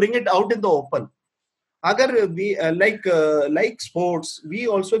have to bring it out in the open. Agar we like sports, we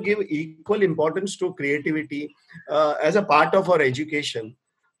also give equal importance to creativity as a part of our education.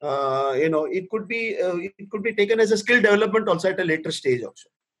 It could be taken as a skill development also at a later stage also.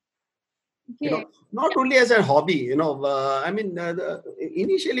 Not only as a hobby.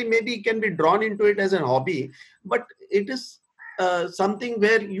 Initially maybe can be drawn into it as a hobby, but it is something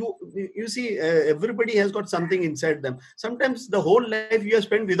where you see, everybody has got something inside them. Sometimes the whole life you have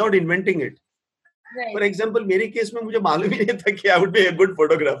spent without inventing it. Right. For example, मेरे case में मुझे मालूम ही नहीं था कि I would be a good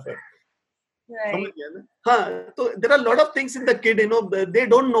photographer. Right. समझ गया ना? हाँ, तो there are a lot of things in the kid, they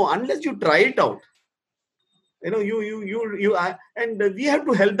don't know unless you try it out. And we have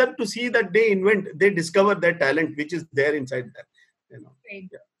to help them to see that they discover their talent which is there inside them. Right.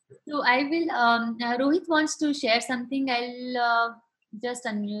 Yeah. So I will, Rohit wants to share something. I'll just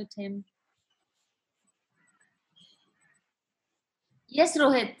unmute him. Yes,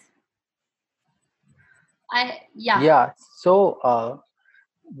 Rohit. Yeah. So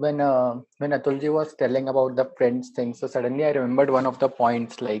when Atulji was telling about the friends thing, so suddenly I remembered one of the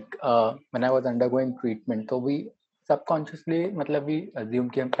points, like when I was undergoing treatment. So we subconsciously, we assume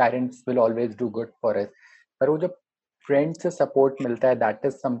that parents will always do good for us. पर वो जो friends से support मिलता है, that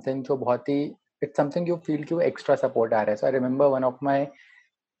is something जो बहुत ही, it's something you feel कि वो extra support आ रहा है. So I remember one of my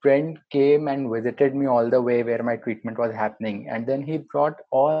friend came and visited me all the way where my treatment was happening, and then he brought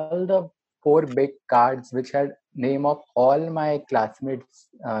all the 4 big cards which had name of all my classmates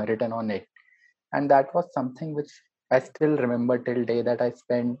written on it, and that was something which I still remember till day, that I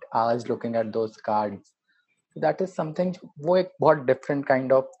spent hours looking at those cards. So that is something, वो एक बहुत different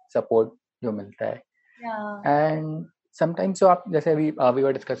kind of support जो मिलता है. Yeah. And sometimes, so आप जैसे we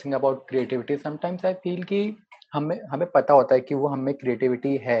were discussing about creativity, sometimes I feel कि हमें पता होता है कि वो हमें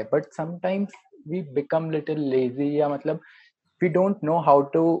creativity है, but sometimes we become little lazy, या we don't know how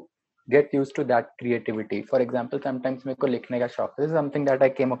to get used to that creativity. For example, sometimes मेरे को लिखने का शौक. This is something that I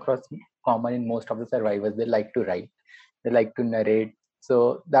came across common in most of the survivors. They like to write, they like to narrate.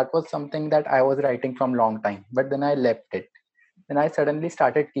 So that was something that I was writing from long time, but then I left it. Then I suddenly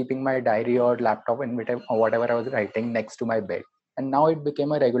started keeping my diary or laptop and whatever I was writing next to my bed, and now it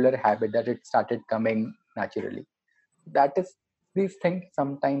became a regular habit that it started coming naturally. That is, these things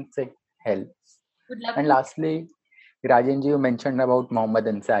sometimes it helps. And lastly, Rajenji, you mentioned about Mohammad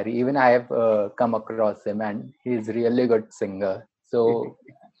Ansari. Even I have come across him, and he's really good singer. So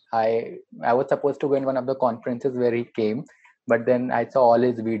I was supposed to go in one of the conferences where he came, but then I saw all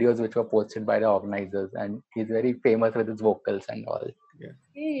his videos which were posted by the organizers, and he's very famous with his vocals and all. Yeah.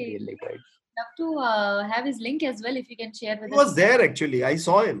 Hey, really good. Love to have his link as well if you can share with us. He was there actually. I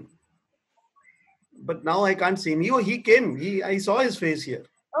saw him, but now I can't see him. He came. I saw his face here.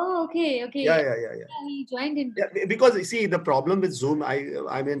 Oh, okay. Yeah. He joined in. Yeah, because you see, the problem with Zoom, I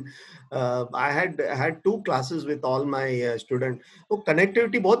had 2 classes with all my students. So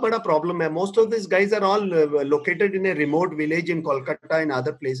connectivity बहुत बड़ा problem है. Most of these guys are all located in a remote village in Kolkata and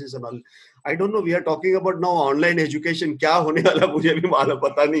other places and all. I don't know. We are talking about now online education. क्या होने वाला मुझे भी मालूम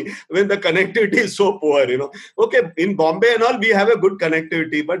पता नहीं. When the connectivity is so poor, Okay, in Bombay and all we have a good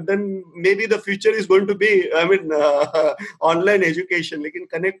connectivity, but then maybe the future is going to be, online education. लेकिन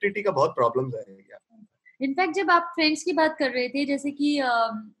connectivity का बहुत problems है. इनफैक्ट जब आप फ्रेंड्स की बात कर रहे थे, जैसे कि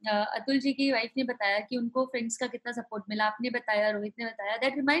अतुल जी की वाइफ ने बताया कि उनको फ्रेंड्स का कितना सपोर्ट मिला, आपने बताया, रोहित ने बताया,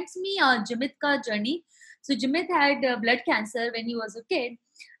 दैट रिमाइंड्स मी जिमित का journey. So Jimit had blood cancer when he was a kid,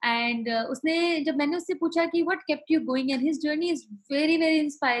 and उसने, जब मैंने उससे पूछा कि what kept you going, and his journey is very very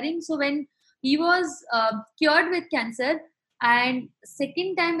inspiring. So when he was cured with cancer, and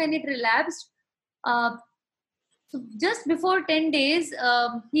second time when it relapsed, uh, so just before 10 days,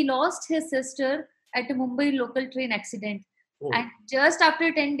 he lost his sister at a Mumbai local train accident. Oh. And just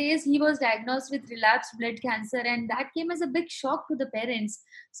after 10 days, he was diagnosed with relapsed blood cancer, and that came as a big shock to the parents.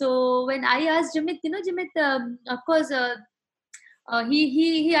 So when I asked Jimit, Jimit, of course,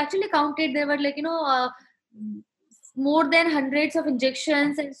 he actually counted. There were like more than hundreds of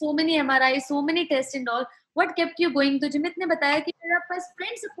injections and so many MRIs, so many tests and all. What kept you going? तो जिमित ने बताया कि मेरा पास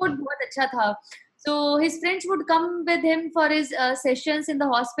friend support बहुत अच्छा था. So his friends would come with him for his sessions in the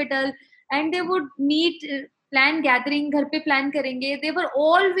hospital, and they would meet, plan gathering, घर पे plan करेंगे. They were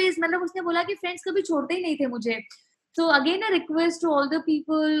always, मतलब उसने बोला कि friends कभी छोड़ते ही नहीं थे मुझे. So again, a request to all the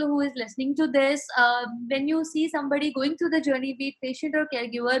people who is listening to this, when you see somebody going through the journey, be it patient or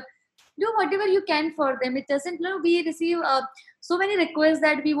caregiver, do whatever you can for them. It doesn't, we receive so many requests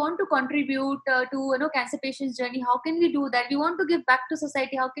that we want to contribute to cancer patients journey. How can we do that? We want to give back to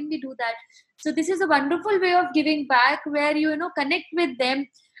society. How can we do that? So this is a wonderful way of giving back, where you connect with them,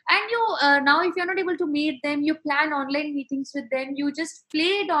 and you now, if you're not able to meet them, you plan online meetings with them. You just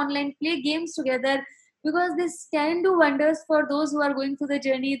play it online, play games together, because this can do wonders for those who are going through the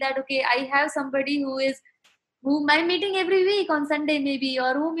journey, that okay, I have somebody whom I'm meeting every week on Sunday maybe,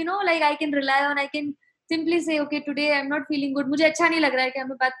 or whom like I can rely on. I can simply say, okay, today I'm not feeling good, मुझे अच्छा नहीं लग रहा है, क्या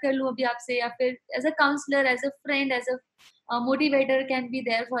मैं बात कर लूं अभी आपसे, या फिर as a counselor, as a friend, as a motivator can be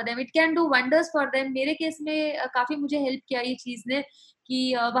there for them. It can do wonders for them. मेरे केस में काफी मुझे हेल्प किया ये चीज ने,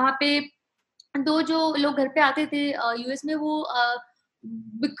 कि वहाँ पे दो जो लोग घर पे आते थे यूएस में, वो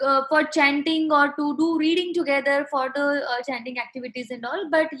for chanting or to do reading together for the chanting activities and all.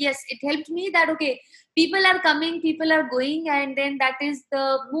 But yes, it helped me that okay, people are coming, people are going, and then that is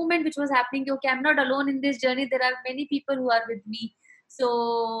the movement which was happening. Okay, I'm not alone in this journey. There are many people who are with me.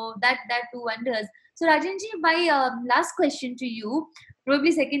 So that do wonders. So Rajan ji, my last question to you,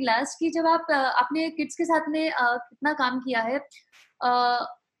 probably second last, कि जब आप अपने kids के साथ में कितना काम किया है,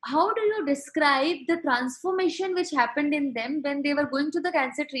 how do you describe the transformation which happened in them when they were going through the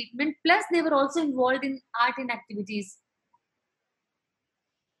cancer treatment, plus they were also involved in art and activities?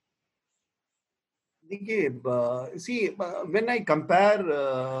 See, when I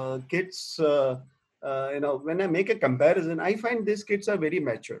compare kids, when I make a comparison, I find these kids are very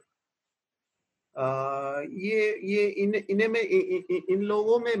mature. ये इन्हें में इन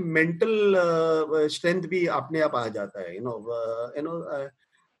लोगों में mental strength भी अपने आप आ जाता है.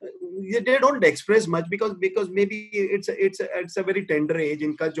 They don't express much because maybe it's a very tender age.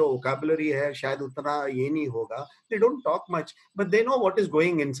 इनका जो vocabulary है शायद उतना ये नहीं होगा. They don't talk much, but they know what is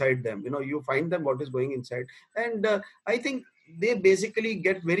going inside them. You find them what is going inside, and I think they basically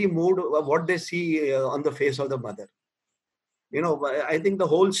get very moved what they see on the face of the mother. I think the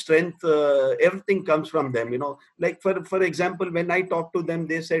whole strength, everything comes from them. Like for example, when I talk to them,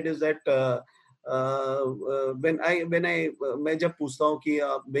 they said is that when I मैं जब पूछता हूँ कि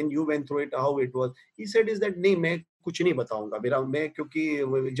when you went through it, how it was, he said is that नहीं, मैं कुछ नहीं बताऊंगा. मैं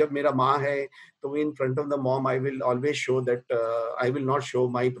क्योंकि जब मेरा माँ है तो in front of the mom I will always show that I will not show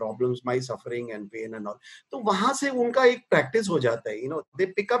my problems, my suffering and pain and all. तो वहां से उनका एक practice हो जाता है. They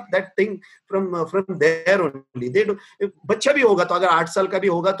pick up that thing from there only. They do. बच्चा भी होगा तो अगर 8 साल का भी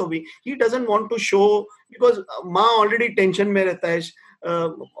होगा तो भी he doesn't want to show, because माँ already tension में रहता है.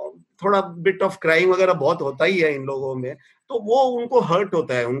 थोड़ा बिट ऑफ क्राइम वगैरह बहुत होता ही है इन लोगों में, तो वो उनको हर्ट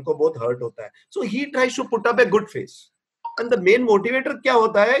होता है, उनको बहुत हर्ट होता है. So he tries to put up a good face, and the main motivator क्या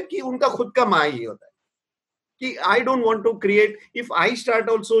होता है कि उनका खुद का माँ ही होता है कि I don't want to create, if I start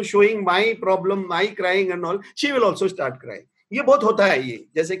also showing my problem, my crying and all, she will also start crying. ये बहुत होता है. ये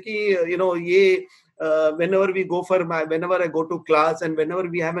जैसे कि ये whenever we go whenever I go to class and whenever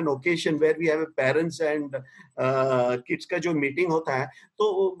we have an occasion where we have a parents and kids का जो meeting होता है,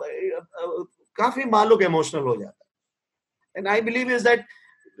 तो काफी माँ लोग emotional हो जाता है. And I believe is that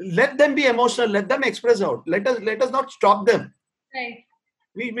let them be emotional, let them express out. Let us not stop them. Right.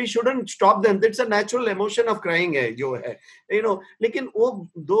 We shouldn't stop them. That's a natural emotion of crying है जो है. लेकिन वो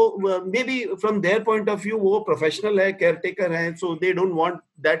दो maybe from their point of view वो professional है, caretaker है, so they don't want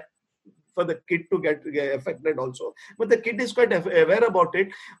that for the kid to get affected also. But the kid is quite aware about it.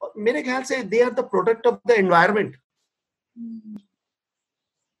 मेरे ख्याल से they are the product of the environment.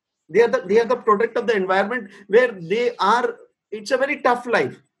 They are the product of the environment where they are. It's a very tough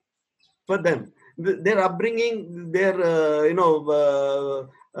life for them. their upbringing, their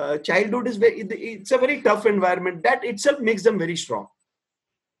childhood is it's a very tough environment. That itself makes them very strong.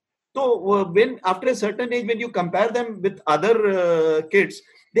 So when after a certain age, when you compare them with other kids,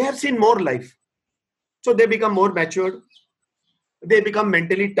 they have seen more life. So they become more matured. They become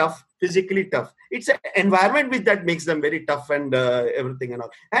mentally tough, physically tough. It's an environment which that makes them very tough and everything and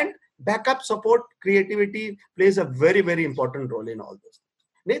all. And backup support, creativity plays a very, very important role in all this.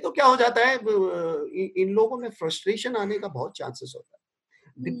 नहीं तो क्या हो जाता है, इन लोगों में frustration आने का बहुत चांसेस होता है.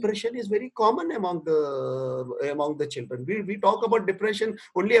 Depression is very common among the children. We talk about depression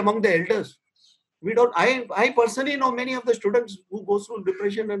only among the elders. We don't. I personally know many of the students who go through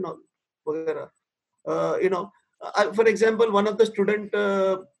depression and all. For example, one of the student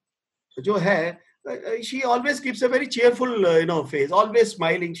जो है, she always keeps a very cheerful face, always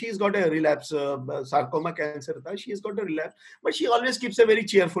smiling. She's got a relapse, sarcoma cancer tha. She's got a relapse, but she always keeps a very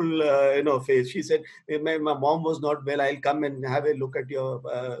cheerful face. She said, my mom was not well, I'll come and have a look at your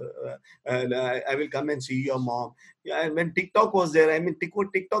I will come and see your mom. Yeah, and when TikTok was there, I mean,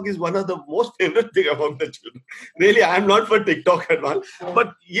 TikTok is one of the most favorite thing among the children. Really, I'm not for TikTok at all,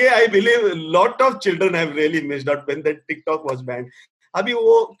 but yeah, I believe a lot of children have really missed out when the TikTok was banned.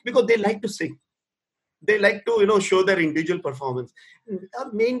 Because they like to sing. They like to show their individual performance.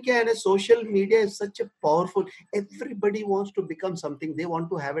 Main kya hai na, social media is such a powerful. Everybody wants to become something. They want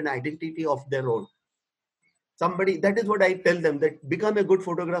to have an identity of their own. Somebody, that is what I tell them, that become a good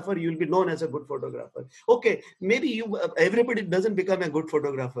photographer, you'll be known as a good photographer. Okay, maybe everybody doesn't become a good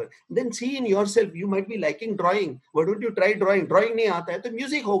photographer. Then see in yourself, you might be liking drawing. Why don't you try drawing? Drawing nahi aata hai, to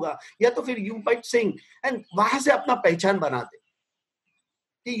music hoga. Ya to fir you might sing. And wahan se apna pehchan banate.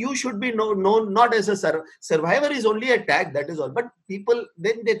 You should be known not as a survivor is only a tag, that is all. But people,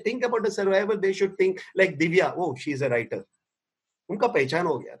 when they think about a survivor, they should think like Divya, oh, she's a writer. Unka pehchan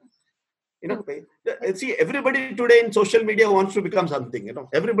ho gaya. See, everybody today in social media wants to become something.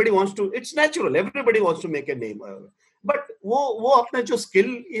 Everybody wants to. It's natural. Everybody wants to make a name. But wo apna jo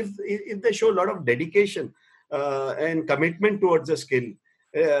skill, if they show a lot of dedication and commitment towards the skill,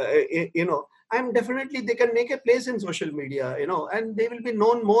 I'm definitely they can make a place in social media. And they will be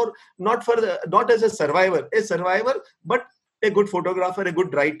known more not as a survivor, but a good photographer, a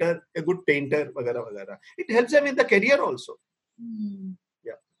good writer, a good painter, वगैरह वगैरह. It helps them in the career also.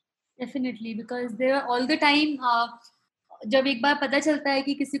 Definitely, because they are all the time. जब एक बार पता चलता है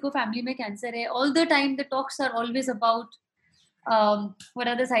कि किसी को फैमिली में कैंसर है, all the time the talks are always about what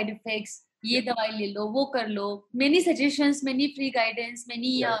are the side effects. ये दवाई ले लो, वो कर लो. Many suggestions, many free guidance,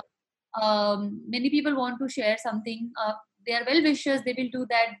 many people want to share something. They are well wishers, they will do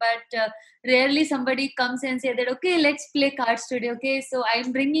that, but rarely somebody comes and say that, okay, let's play cards today. Okay, so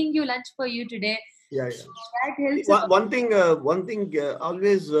I'm bringing you lunch for you today. Yeah. That helps. One thing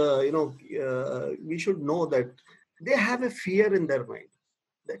always, we should know that they have a fear in their mind.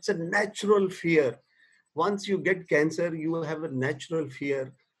 That's a natural fear. Once you get cancer, you have a natural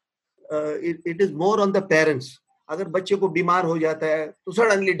fear. It is more on the parents. अगर बच्चे को बीमार हो जाता है तो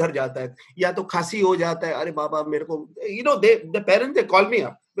suddenly डर जाता है, या तो खांसी हो जाता है, अरे बाबा मेरे को the parents, they call me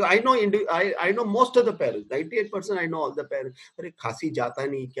up. I know most of the parents, 98% I know all the parents. अरे खांसी जाता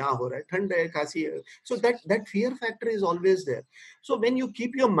नहीं, क्या हो रहा है, ठंड है, खांसी है. So that fear factor is always there. So when you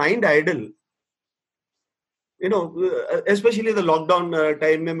keep your mind idle, especially the lockdown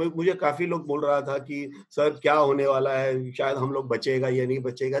time में मुझे काफी लोग बोल रहा था कि सर क्या होने वाला है, शायद हम लोग बचेगा या नहीं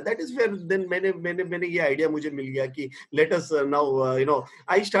बचेगा. That is where then मैंने ये आइडिया मुझे मिल गया कि let us now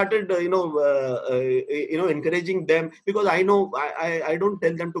I started encouraging them, because I know I don't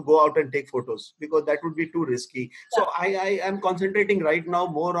tell them to go out and take photos because that would be too risky. So I am concentrating right now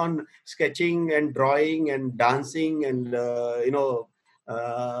more on sketching and drawing and dancing and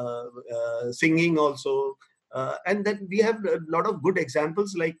singing also. And then we have a lot of good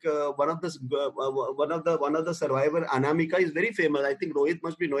examples, like one of the survivor, Anamika, is very famous. I think Rohit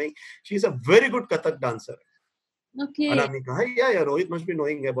must be knowing. She's a very good Kathak dancer. Okay. Anamika, yeah, Rohit must be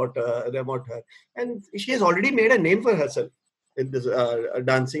knowing about her, and she has already made a name for herself in this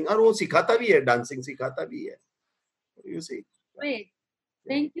dancing. और वो सिखाता भी है, dancing सिखाता भी है. You see. Great.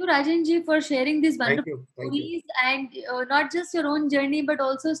 Thank you, Rajen ji, for sharing these wonderful stories, and not just your own journey, but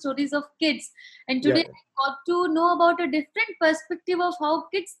also stories of kids. And today I got to know about a different perspective of how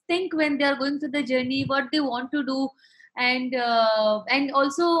kids think when they are going through the journey, what they want to do, and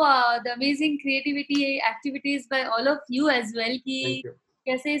also the amazing creativity activities by all of you as well. कि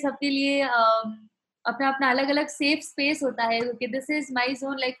कैसे सबके लिए अपना अपना अलग अलग safe space होता है. Okay, this is my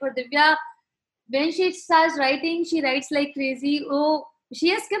zone. Like for Divya, when she starts writing, she writes like crazy. Oh, she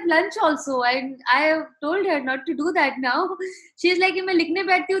has skipped lunch also, and I have told her not to do that now. She is like कि मैं लिखने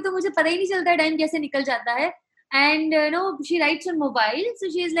बैठती हूँ तो मुझे पता ही नहीं चलता टाइम कैसे निकल जाता है. And she writes on mobile, so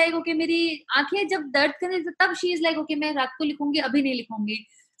she is like okay मेरी आंखें जब दर्द करें तब she is like okay मैं रात को लिखूंगी, अभी नहीं लिखूंगी.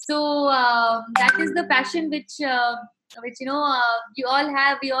 So that is the passion which we all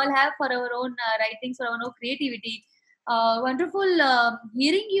have for our own writings, for our own creativity. Wonderful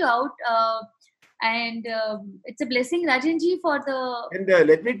hearing you out. And it's a blessing, Rajan ji, for the. And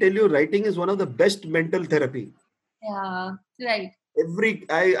let me tell you, writing is one of the best mental therapy. Yeah, right.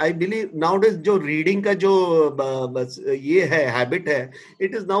 I believe nowadays जो reading का जो बस ये है habit है,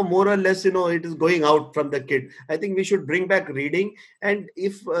 it is now more or less it is going out from the kid. I think we should bring back reading, and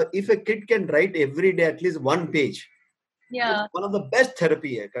if a kid can write every day at least one page, yeah, it's one of the best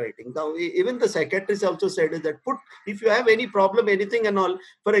therapy writing. Now even the psychiatrist also said is that if you have any problem, anything and all,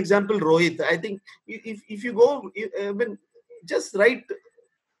 for example Rohit, I think if you go just write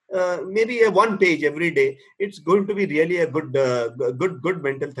maybe a one page every day, it's going to be really a good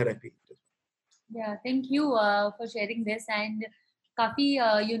mental therapy. Yeah, thank you for sharing this, and काफी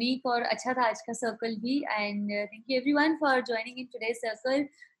unique और अच्छा था आज का circle भी, and thank you everyone for joining in today's circle,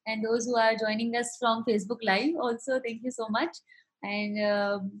 and those who are joining us from Facebook Live also, thank you so much. And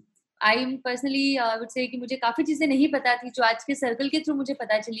I personally would say कि मुझे काफी चीजें नहीं पता थी जो आज के circle के through मुझे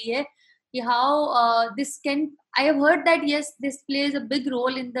पता चली है कि how this can. I have heard that yes, this plays a big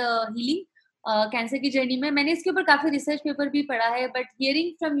role in the healing cancer की जर्नी में. मैंने इसके ऊपर काफी रिसर्च पेपर भी पढ़ा है, but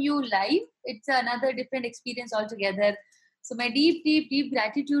hearing from you live, it's another different experience all together. So my deep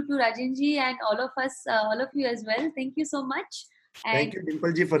gratitude to Rajan ji and all of you as well. Thank you so much. And thank you,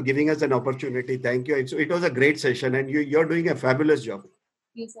 Dimple ji, for giving us an opportunity. Thank you. It was a great session, and you're doing a fabulous job.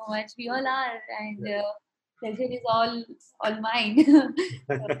 Thank you so much. We all are, and pleasure is all mine.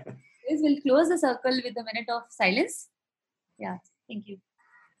 So, we'll close the circle with a minute of silence. Yeah, thank you.